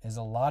term, is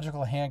a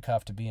logical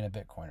handcuff to being a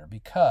Bitcoiner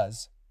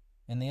because,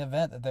 in the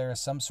event that there is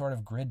some sort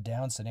of grid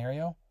down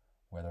scenario,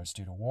 whether it's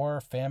due to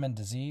war, famine,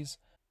 disease,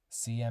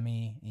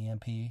 CME,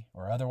 EMP,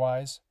 or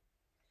otherwise,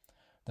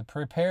 the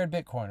prepared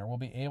Bitcoiner will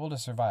be able to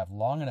survive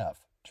long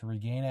enough to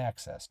regain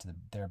access to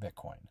their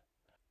Bitcoin.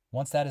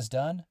 Once that is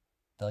done,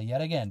 they'll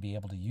yet again be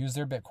able to use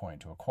their Bitcoin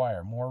to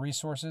acquire more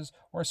resources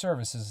or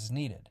services as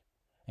needed,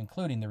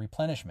 including the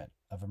replenishment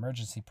of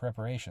emergency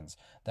preparations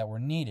that were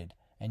needed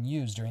and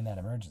used during that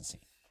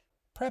emergency.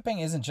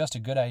 Prepping isn't just a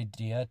good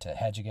idea to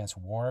hedge against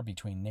war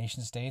between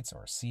nation-states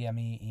or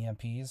CME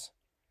EMPs.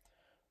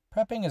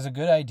 Prepping is a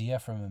good idea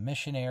from a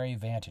missionary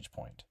vantage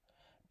point.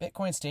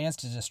 Bitcoin stands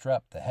to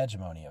disrupt the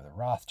hegemony of the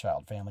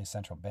Rothschild family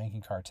central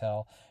banking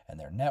cartel and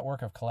their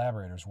network of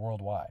collaborators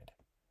worldwide.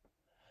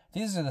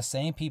 These are the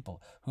same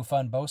people who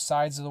fund both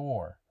sides of the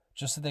war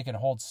just so they can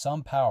hold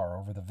some power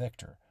over the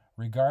victor,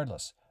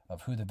 regardless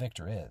of who the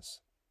victor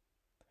is.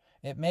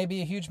 It may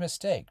be a huge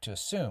mistake to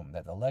assume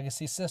that the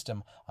legacy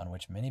system on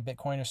which many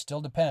Bitcoiners still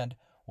depend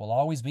will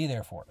always be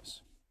there for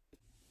us.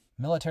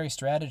 Military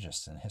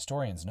strategists and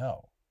historians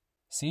know.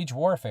 Siege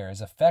warfare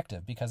is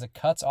effective because it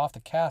cuts off the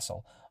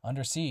castle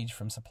under siege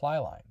from supply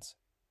lines.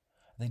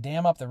 They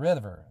dam up the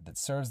river that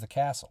serves the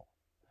castle.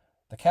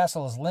 The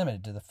castle is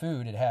limited to the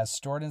food it has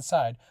stored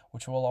inside,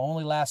 which will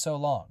only last so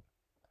long.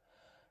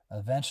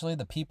 Eventually,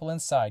 the people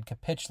inside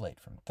capitulate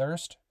from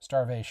thirst,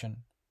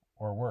 starvation,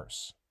 or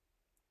worse.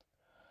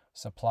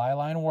 Supply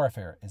line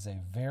warfare is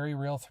a very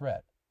real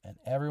threat, and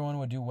everyone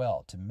would do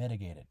well to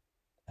mitigate it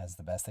as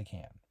the best they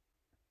can.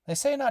 They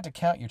say not to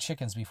count your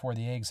chickens before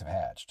the eggs have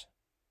hatched.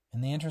 In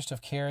the interest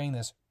of carrying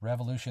this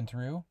revolution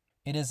through,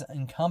 it is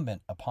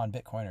incumbent upon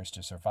Bitcoiners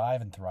to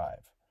survive and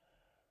thrive.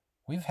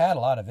 We've had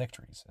a lot of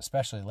victories,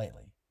 especially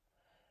lately.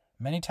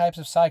 Many types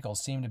of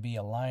cycles seem to be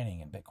aligning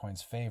in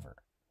Bitcoin's favor,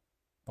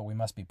 but we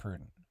must be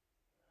prudent.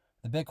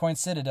 The Bitcoin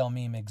Citadel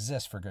meme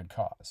exists for good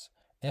cause.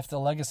 If the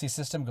legacy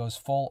system goes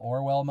full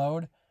Orwell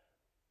mode,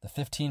 the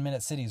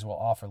 15-minute cities will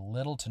offer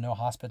little to no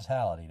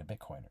hospitality to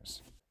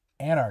Bitcoiners.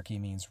 Anarchy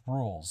means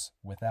rules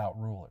without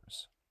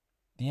rulers.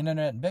 The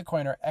internet and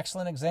Bitcoin are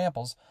excellent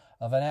examples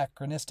of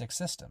anachronistic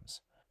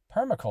systems.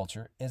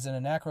 Permaculture is an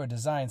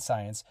anachro-design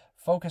science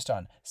focused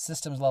on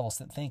systems-level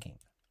thinking.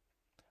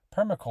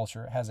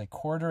 Permaculture has a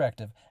core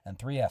directive and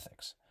 3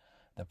 ethics.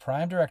 The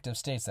prime directive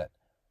states that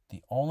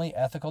the only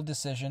ethical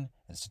decision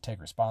is to take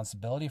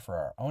responsibility for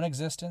our own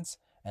existence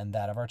and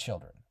that of our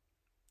children.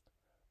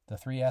 The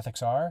 3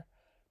 ethics are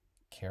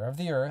care of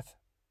the earth,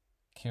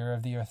 care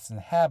of the earth's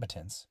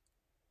inhabitants,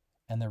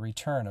 and the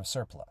return of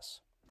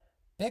surplus.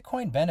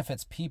 Bitcoin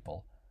benefits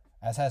people,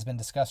 as has been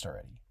discussed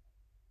already.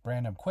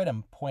 Brandon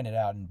Quittem pointed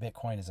out in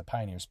Bitcoin as a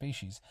Pioneer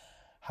Species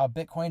how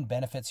Bitcoin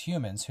benefits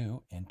humans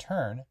who, in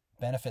turn,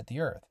 benefit the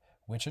Earth,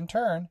 which in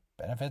turn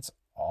benefits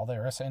all the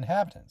Earth's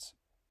inhabitants.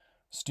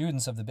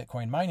 Students of the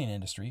Bitcoin mining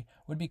industry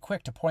would be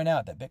quick to point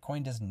out that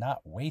Bitcoin does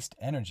not waste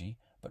energy,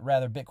 but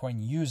rather Bitcoin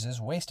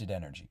uses wasted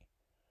energy.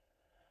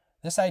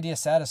 This idea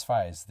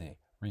satisfies the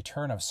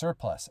return of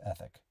surplus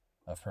ethic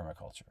of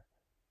permaculture.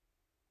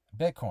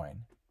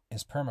 Bitcoin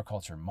is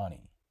permaculture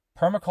money.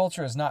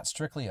 Permaculture is not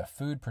strictly a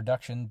food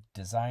production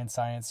design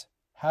science.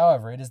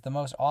 However, it is the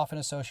most often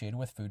associated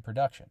with food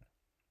production.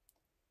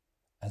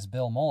 As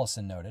Bill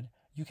Mollison noted,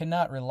 you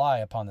cannot rely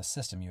upon the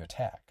system you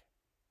attack.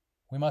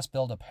 We must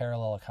build a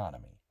parallel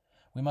economy.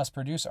 We must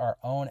produce our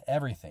own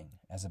everything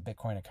as a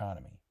Bitcoin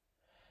economy.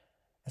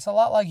 It's a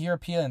lot like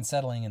Europeans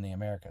settling in the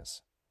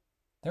Americas.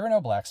 There were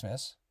no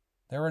blacksmiths.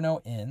 There were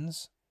no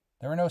inns.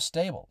 There were no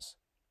stables.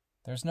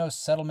 There's no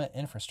settlement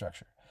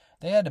infrastructure.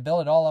 They had to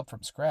build it all up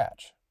from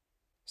scratch.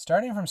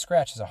 Starting from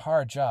scratch is a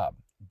hard job,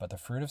 but the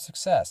fruit of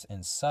success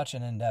in such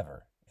an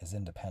endeavor is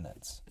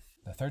independence.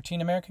 The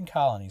 13 American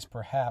colonies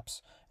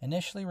perhaps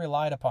initially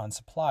relied upon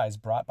supplies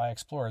brought by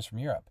explorers from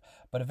Europe,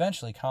 but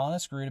eventually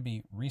colonists grew to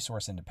be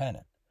resource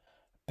independent.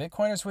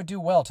 Bitcoiners would do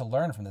well to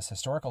learn from this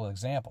historical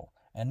example,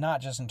 and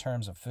not just in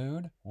terms of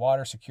food,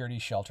 water, security,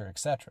 shelter,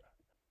 etc.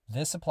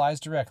 This applies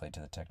directly to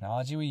the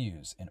technology we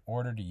use in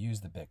order to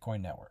use the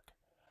Bitcoin network.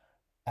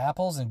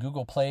 Apple's and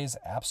Google Play's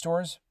app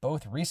stores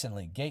both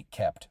recently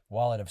gate-kept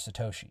Wallet of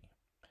Satoshi.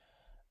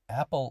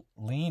 Apple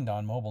leaned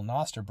on mobile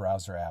Nostr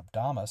browser app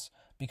Damus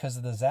because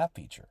of the Zap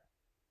feature.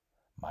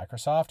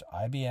 Microsoft,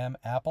 IBM,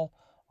 Apple,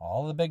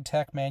 all the big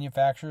tech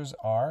manufacturers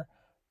are,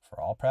 for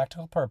all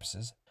practical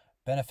purposes,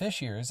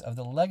 beneficiaries of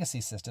the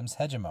legacy system's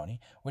hegemony,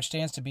 which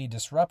stands to be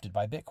disrupted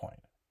by Bitcoin.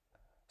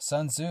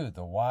 Sun Tzu,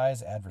 the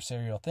wise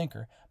adversarial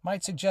thinker,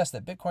 might suggest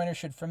that Bitcoiners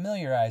should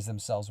familiarize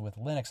themselves with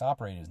Linux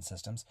operating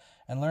systems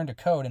and learn to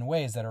code in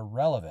ways that are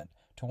relevant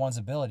to one's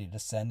ability to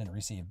send and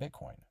receive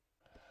Bitcoin.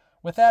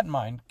 With that in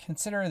mind,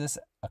 consider this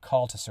a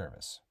call to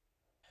service.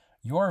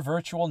 Your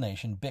virtual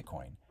nation,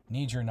 Bitcoin,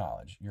 needs your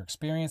knowledge, your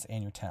experience,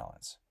 and your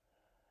talents.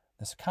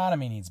 This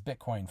economy needs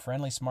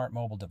Bitcoin-friendly smart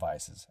mobile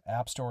devices,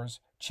 app stores,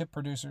 chip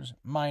producers,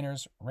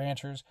 miners,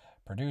 ranchers,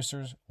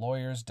 producers,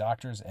 lawyers,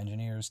 doctors,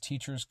 engineers,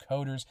 teachers,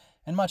 coders,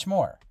 and much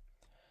more.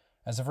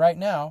 As of right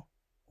now,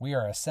 we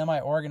are a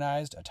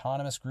semi-organized,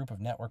 autonomous group of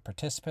network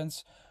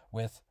participants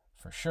with,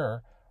 for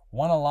sure,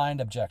 one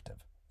aligned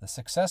objective: the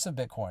success of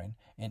Bitcoin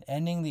in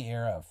ending the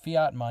era of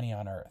fiat money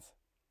on Earth.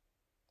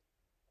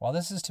 While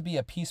this is to be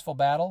a peaceful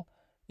battle,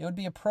 it would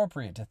be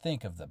appropriate to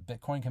think of the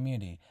Bitcoin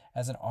community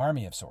as an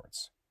army of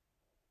sorts.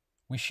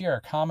 We share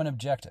a common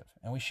objective,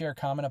 and we share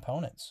common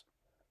opponents.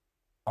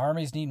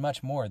 Armies need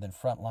much more than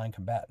frontline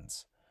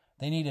combatants.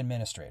 They need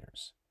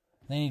administrators.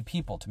 They need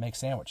people to make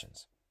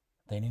sandwiches.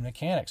 They need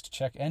mechanics to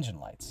check engine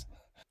lights.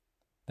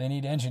 They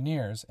need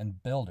engineers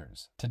and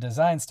builders to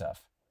design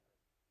stuff.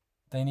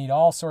 They need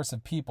all sorts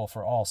of people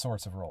for all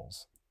sorts of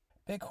roles.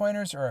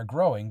 Bitcoiners are a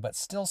growing but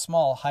still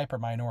small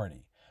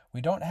hyper-minority. We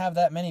don't have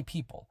that many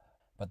people,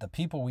 but the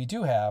people we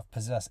do have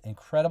possess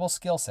incredible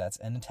skill sets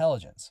and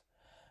intelligence.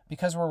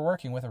 Because we're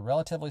working with a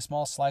relatively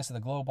small slice of the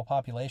global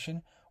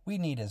population, we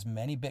need as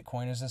many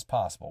Bitcoiners as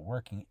possible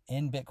working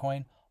in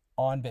Bitcoin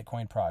on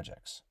Bitcoin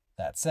projects.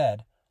 That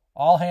said,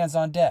 all hands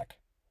on deck.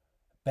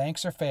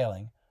 Banks are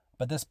failing,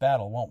 but this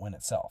battle won't win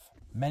itself.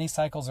 Many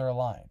cycles are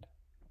aligned.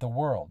 The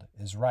world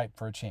is ripe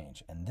for a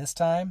change, and this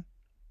time,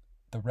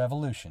 the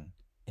revolution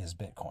is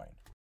Bitcoin.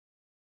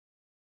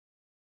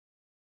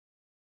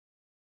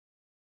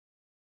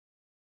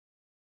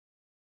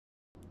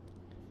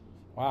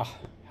 Wow,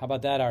 how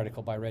about that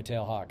article by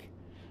Redtail Hawk?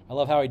 I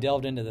love how he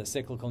delved into the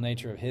cyclical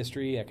nature of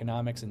history,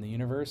 economics, and the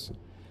universe.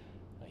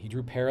 He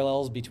drew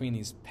parallels between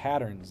these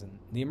patterns and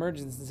the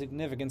emergence and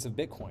significance of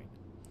Bitcoin.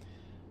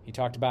 He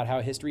talked about how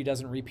history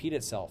doesn't repeat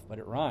itself, but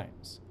it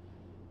rhymes.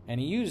 And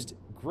he used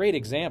great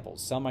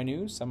examples, some I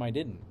knew, some I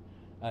didn't,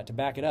 to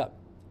back it up.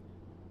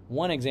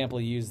 One example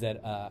he used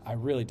that I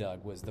really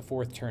dug was The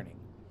Fourth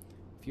Turning.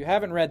 If you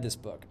haven't read this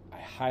book, I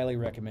highly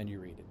recommend you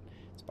read it.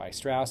 It's by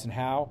Strauss and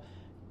Howe,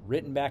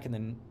 written back in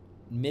the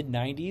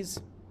mid-90s.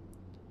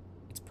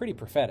 It's pretty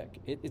prophetic.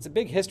 It's a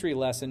big history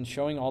lesson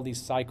showing all these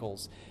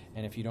cycles.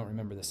 And if you don't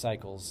remember the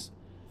cycles,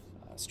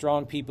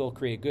 strong people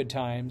create good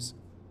times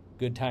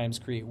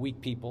create weak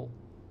people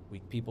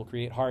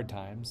create hard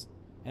times,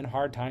 and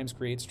hard times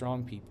create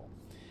strong people.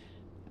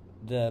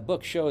 The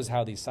book shows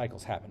how these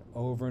cycles happen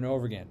over and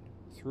over again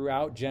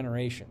throughout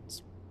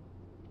generations.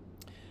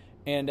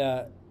 And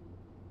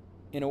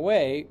in a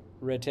way,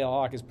 Redtail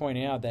Hawk is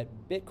pointing out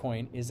that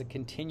Bitcoin is a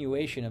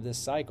continuation of this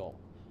cycle,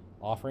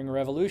 offering a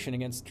revolution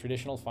against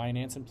traditional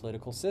finance and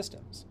political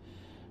systems.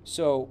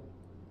 So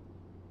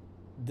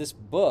this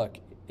book,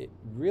 it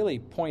really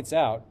points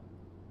out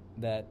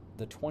that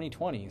the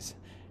 2020s,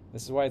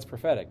 this is why it's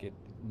prophetic,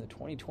 the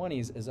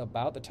 2020s is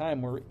about the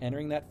time we're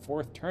entering that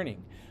fourth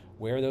turning,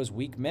 where those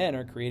weak men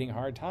are creating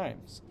hard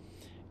times.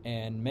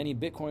 And many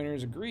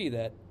Bitcoiners agree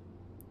that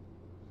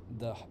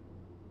the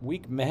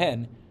weak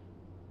men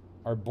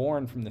are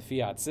born from the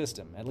fiat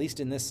system, at least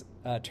in this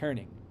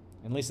turning,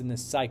 at least in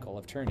this cycle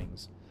of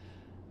turnings.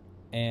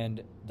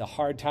 And the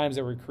hard times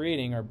that we're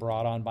creating are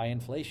brought on by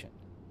inflation.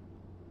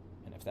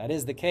 And if that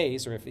is the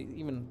case, or if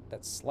even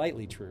that's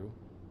slightly true,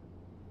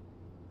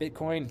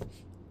 Bitcoin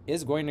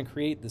is going to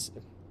create this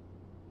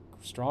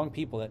strong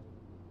people that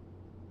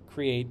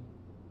create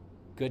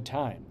good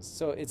times.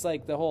 So it's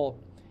like the whole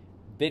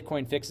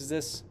Bitcoin fixes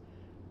this.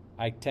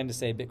 I tend to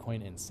say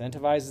Bitcoin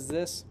incentivizes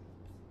this.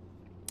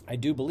 I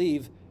do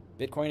believe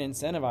Bitcoin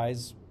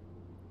incentivizes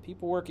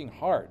people working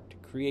hard to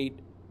create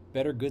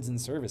better goods and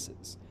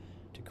services,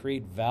 to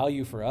create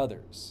value for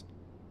others,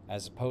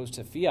 as opposed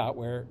to fiat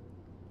where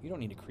you don't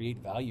need to create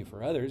value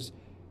for others.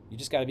 You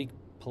just got to be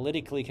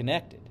politically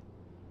connected,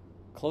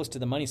 close to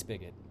the money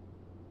spigot.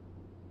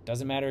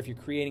 Doesn't matter if you're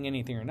creating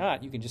anything or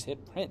not, you can just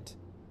hit print.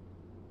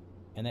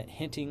 And that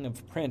hinting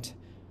of print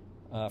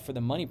for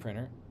the money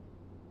printer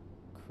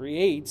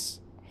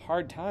creates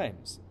hard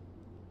times.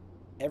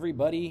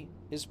 Everybody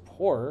is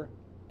poorer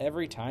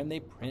every time they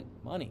print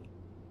money.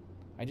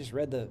 I just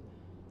read the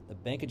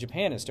Bank of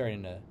Japan is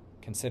starting to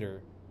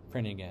consider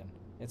printing again.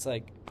 It's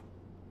like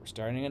we're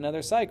starting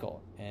another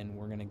cycle, and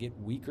we're going to get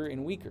weaker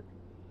and weaker.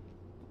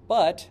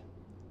 But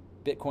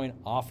Bitcoin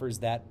offers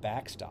that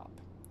backstop.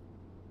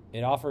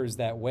 It offers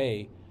that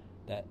way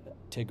that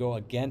to go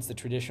against the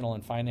traditional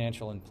and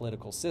financial and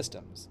political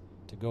systems,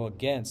 to go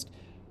against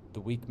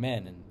the weak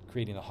men and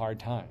creating the hard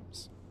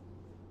times.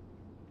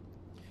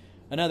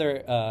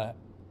 Another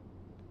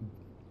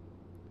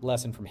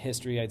lesson from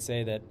history, I'd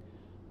say, that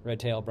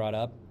Redtail brought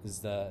up is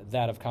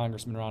that of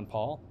Congressman Ron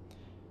Paul,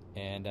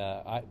 and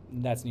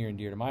that's near and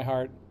dear to my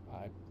heart.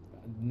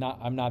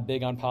 I'm not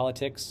big on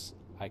politics.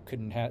 I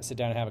couldn't sit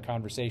down and have a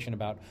conversation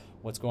about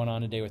what's going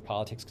on today with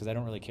politics because I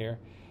don't really care.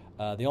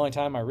 The only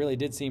time I really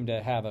did seem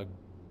to have a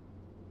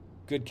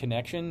good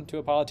connection to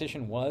a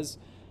politician was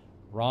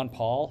Ron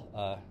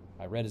Paul.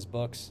 I read his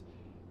books.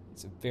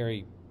 He's a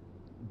very,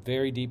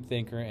 very deep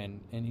thinker,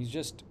 and he's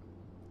just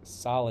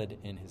solid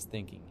in his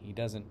thinking. He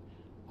doesn't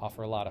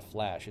offer a lot of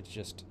flash. It's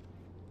just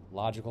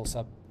logical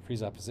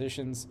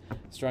presuppositions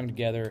strung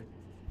together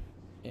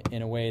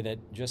in a way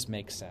that just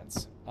makes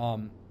sense.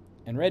 And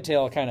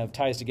Redtail kind of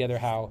ties together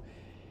how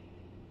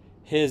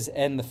his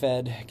End the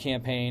Fed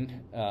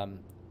campaign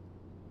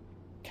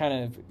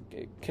kind of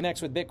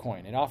connects with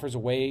Bitcoin. It offers a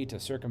way to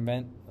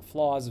circumvent the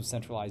flaws of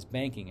centralized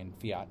banking and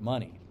fiat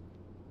money.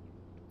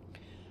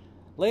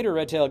 Later,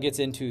 Redtail gets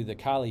into the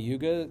Kali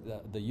Yuga,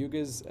 the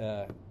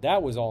Yugas.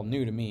 That was all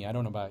new to me. I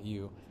don't know about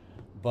you,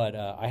 but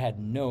I had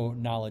no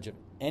knowledge of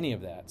any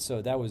of that.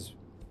 So that was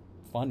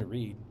fun to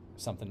read,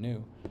 something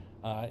new.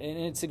 And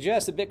it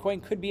suggests that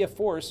Bitcoin could be a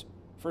force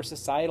for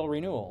societal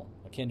renewal,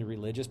 akin to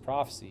religious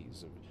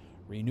prophecies of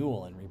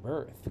renewal and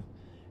rebirth.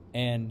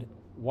 And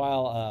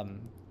while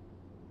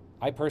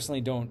I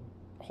personally don't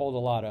hold a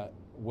lot of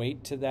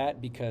weight to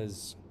that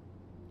because,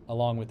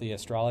 along with the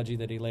astrology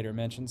that he later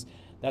mentions,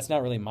 that's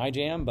not really my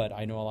jam, but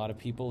I know a lot of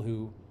people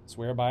who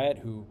swear by it,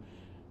 who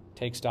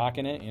take stock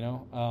in it,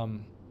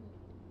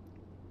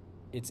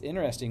 It's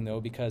interesting,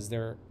 though, because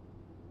there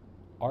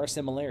are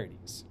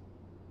similarities,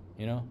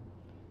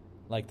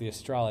 like the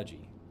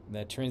astrology.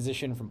 That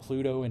transition from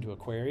Pluto into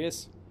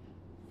Aquarius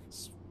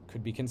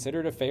could be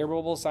considered a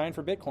favorable sign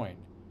for Bitcoin.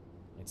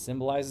 It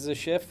symbolizes a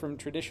shift from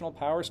traditional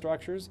power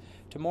structures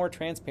to more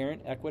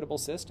transparent, equitable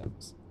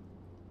systems.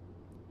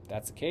 If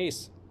that's the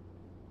case,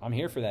 I'm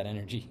here for that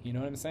energy. You know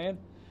what I'm saying?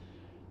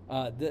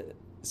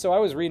 So I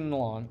was reading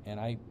along, and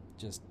I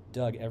just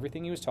dug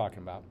everything he was talking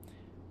about.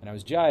 And I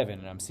was jiving,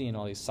 and I'm seeing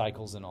all these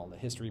cycles and all the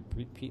history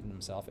repeating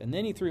themselves. And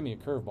then he threw me a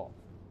curveball.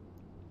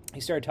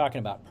 He started talking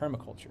about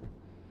permaculture,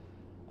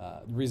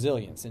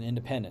 resilience and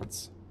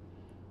independence,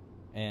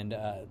 and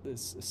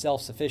this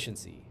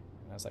self-sufficiency.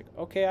 And I was like,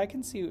 okay, I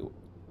can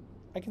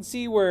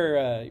see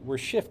where we're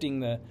shifting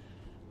the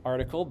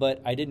article,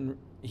 but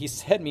he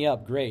set me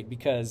up great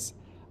because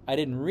I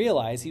didn't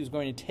realize he was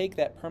going to take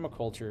that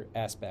permaculture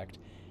aspect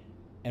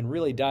and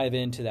really dive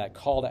into that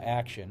call to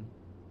action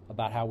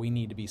about how we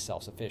need to be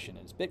self-sufficient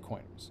as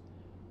Bitcoiners.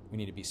 We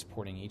need to be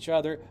supporting each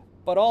other,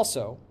 but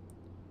also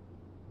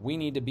we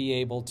need to be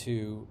able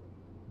to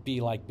be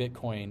like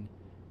Bitcoin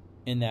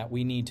in that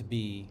we need to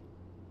be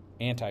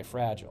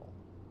anti-fragile.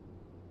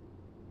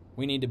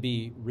 We need to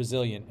be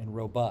resilient and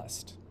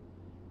robust.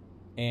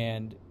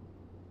 And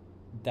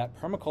that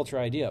permaculture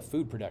idea of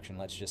food production,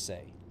 let's just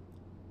say,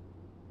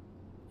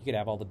 you could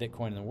have all the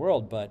Bitcoin in the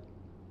world, but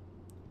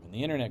when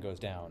the internet goes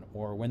down,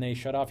 or when they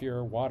shut off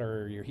your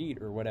water or your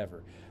heat or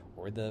whatever,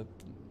 or the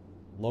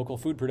local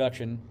food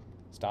production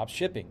stops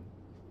shipping,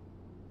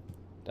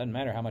 doesn't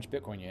matter how much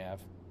Bitcoin you have,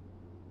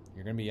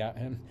 you're going to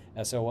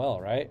be SOL,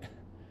 right?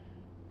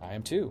 I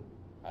am too.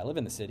 I live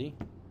in the city.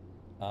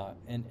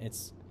 And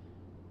it's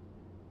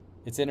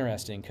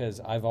interesting because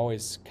I've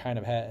always kind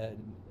of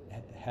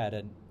had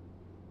a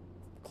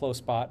close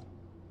spot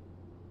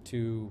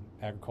to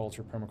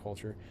agriculture,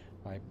 permaculture.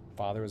 My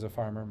father was a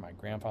farmer. My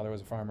grandfather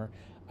was a farmer.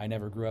 I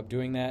never grew up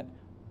doing that,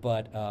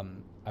 but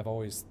I've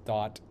always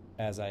thought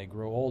as I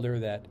grow older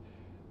that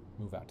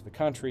move out to the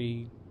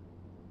country,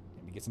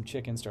 maybe get some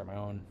chickens, start my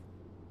own,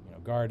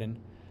 garden,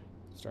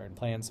 start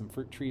planting some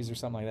fruit trees or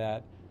something like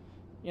that.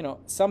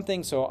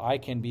 Something so I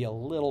can be a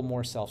little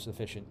more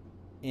self-sufficient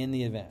in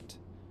the event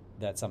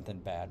that something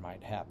bad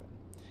might happen.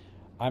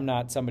 I'm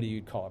not somebody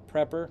you'd call a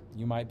prepper.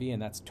 You might be,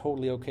 and that's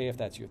totally okay if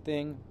that's your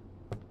thing.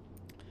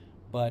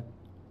 But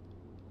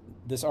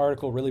this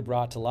article really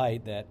brought to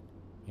light that,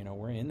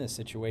 we're in this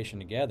situation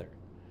together.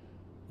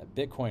 That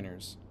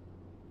Bitcoiners,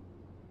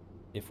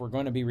 if we're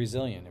going to be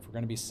resilient, if we're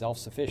going to be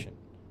self-sufficient,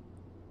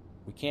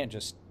 we can't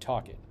just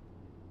talk it.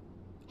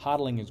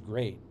 Hodling is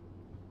great,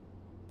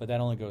 but that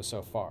only goes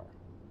so far.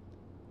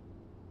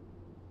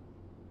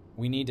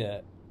 We need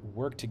to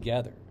work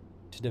together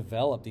to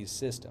develop these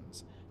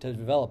systems, to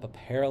develop a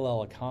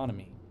parallel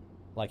economy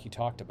like you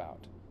talked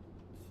about.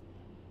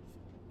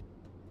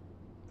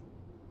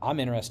 I'm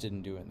interested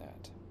in doing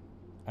that.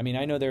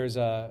 I know there's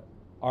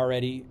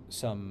already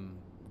some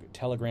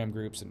Telegram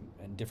groups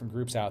and different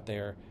groups out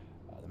there.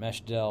 The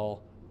Meshdel,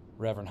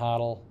 Reverend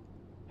Hodl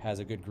has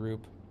a good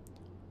group.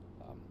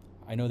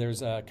 I know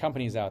there's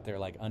companies out there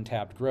like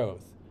Untapped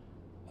Growth,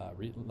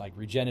 like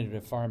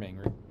regenerative farming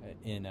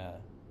in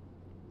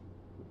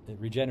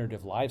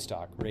regenerative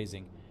livestock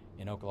raising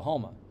in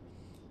Oklahoma.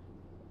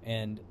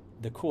 And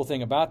the cool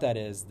thing about that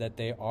is that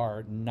they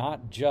are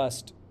not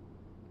just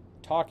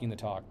talking the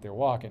talk, they're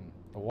walking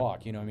the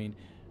walk.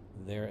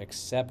 They're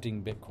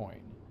accepting Bitcoin.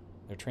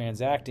 They're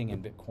transacting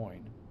in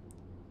Bitcoin.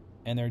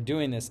 And they're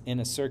doing this in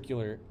a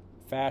circular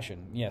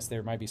fashion. Yes,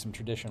 there might be some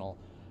traditional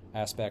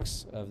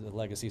aspects of the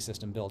legacy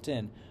system built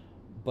in,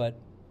 but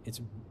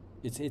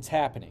it's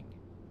happening.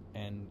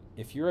 And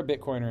if you're a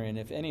Bitcoiner and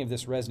if any of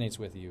this resonates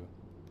with you,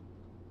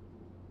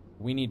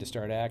 we need to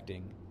start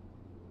acting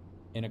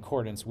in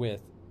accordance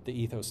with the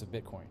ethos of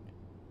Bitcoin.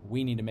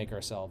 We need to make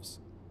ourselves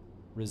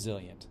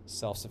resilient,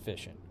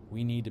 self-sufficient.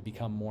 We need to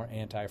become more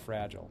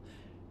anti-fragile.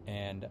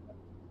 And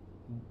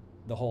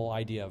the whole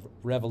idea of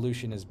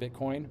revolution is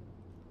Bitcoin,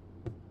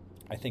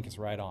 I think it's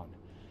right on.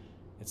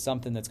 It's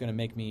something that's going to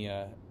make me,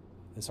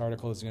 this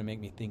article is going to make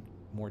me think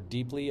more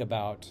deeply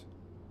about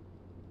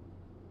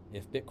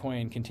if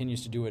Bitcoin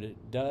continues to do what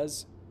it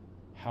does,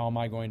 how am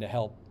I going to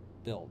help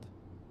build?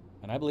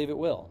 And I believe it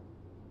will.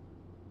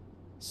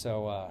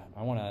 So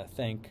I want to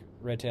thank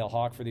Redtail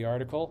Hawk for the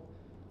article.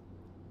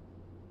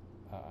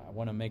 I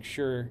want to make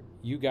sure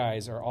you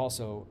guys are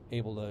also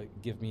able to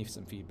give me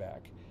some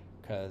feedback,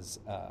 because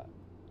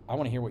I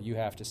want to hear what you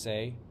have to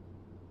say.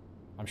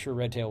 I'm sure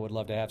Redtail would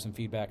love to have some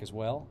feedback as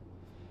well.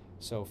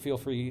 So feel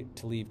free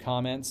to leave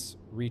comments,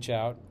 reach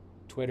out,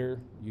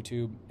 Twitter,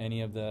 YouTube,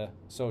 any of the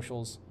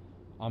socials.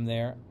 I'm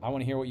there. I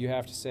want to hear what you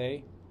have to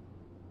say.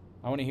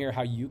 I want to hear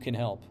how you can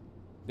help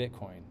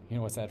Bitcoin.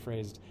 What's that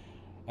phrase?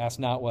 Ask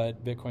not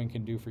what Bitcoin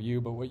can do for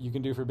you, but what you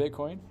can do for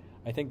Bitcoin.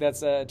 I think that's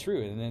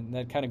true, and then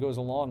that kind of goes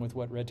along with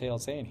what Redtail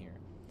is saying here.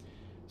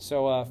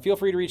 So feel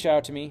free to reach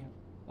out to me.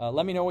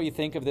 Let me know what you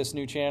think of this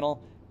new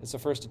channel. It's the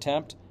first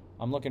attempt.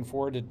 I'm looking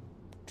forward to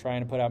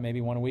trying to put out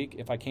maybe one a week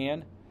if I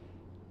can.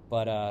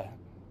 But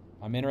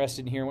I'm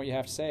interested in hearing what you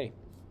have to say.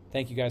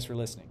 Thank you guys for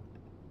listening.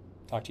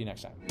 Talk to you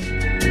next time.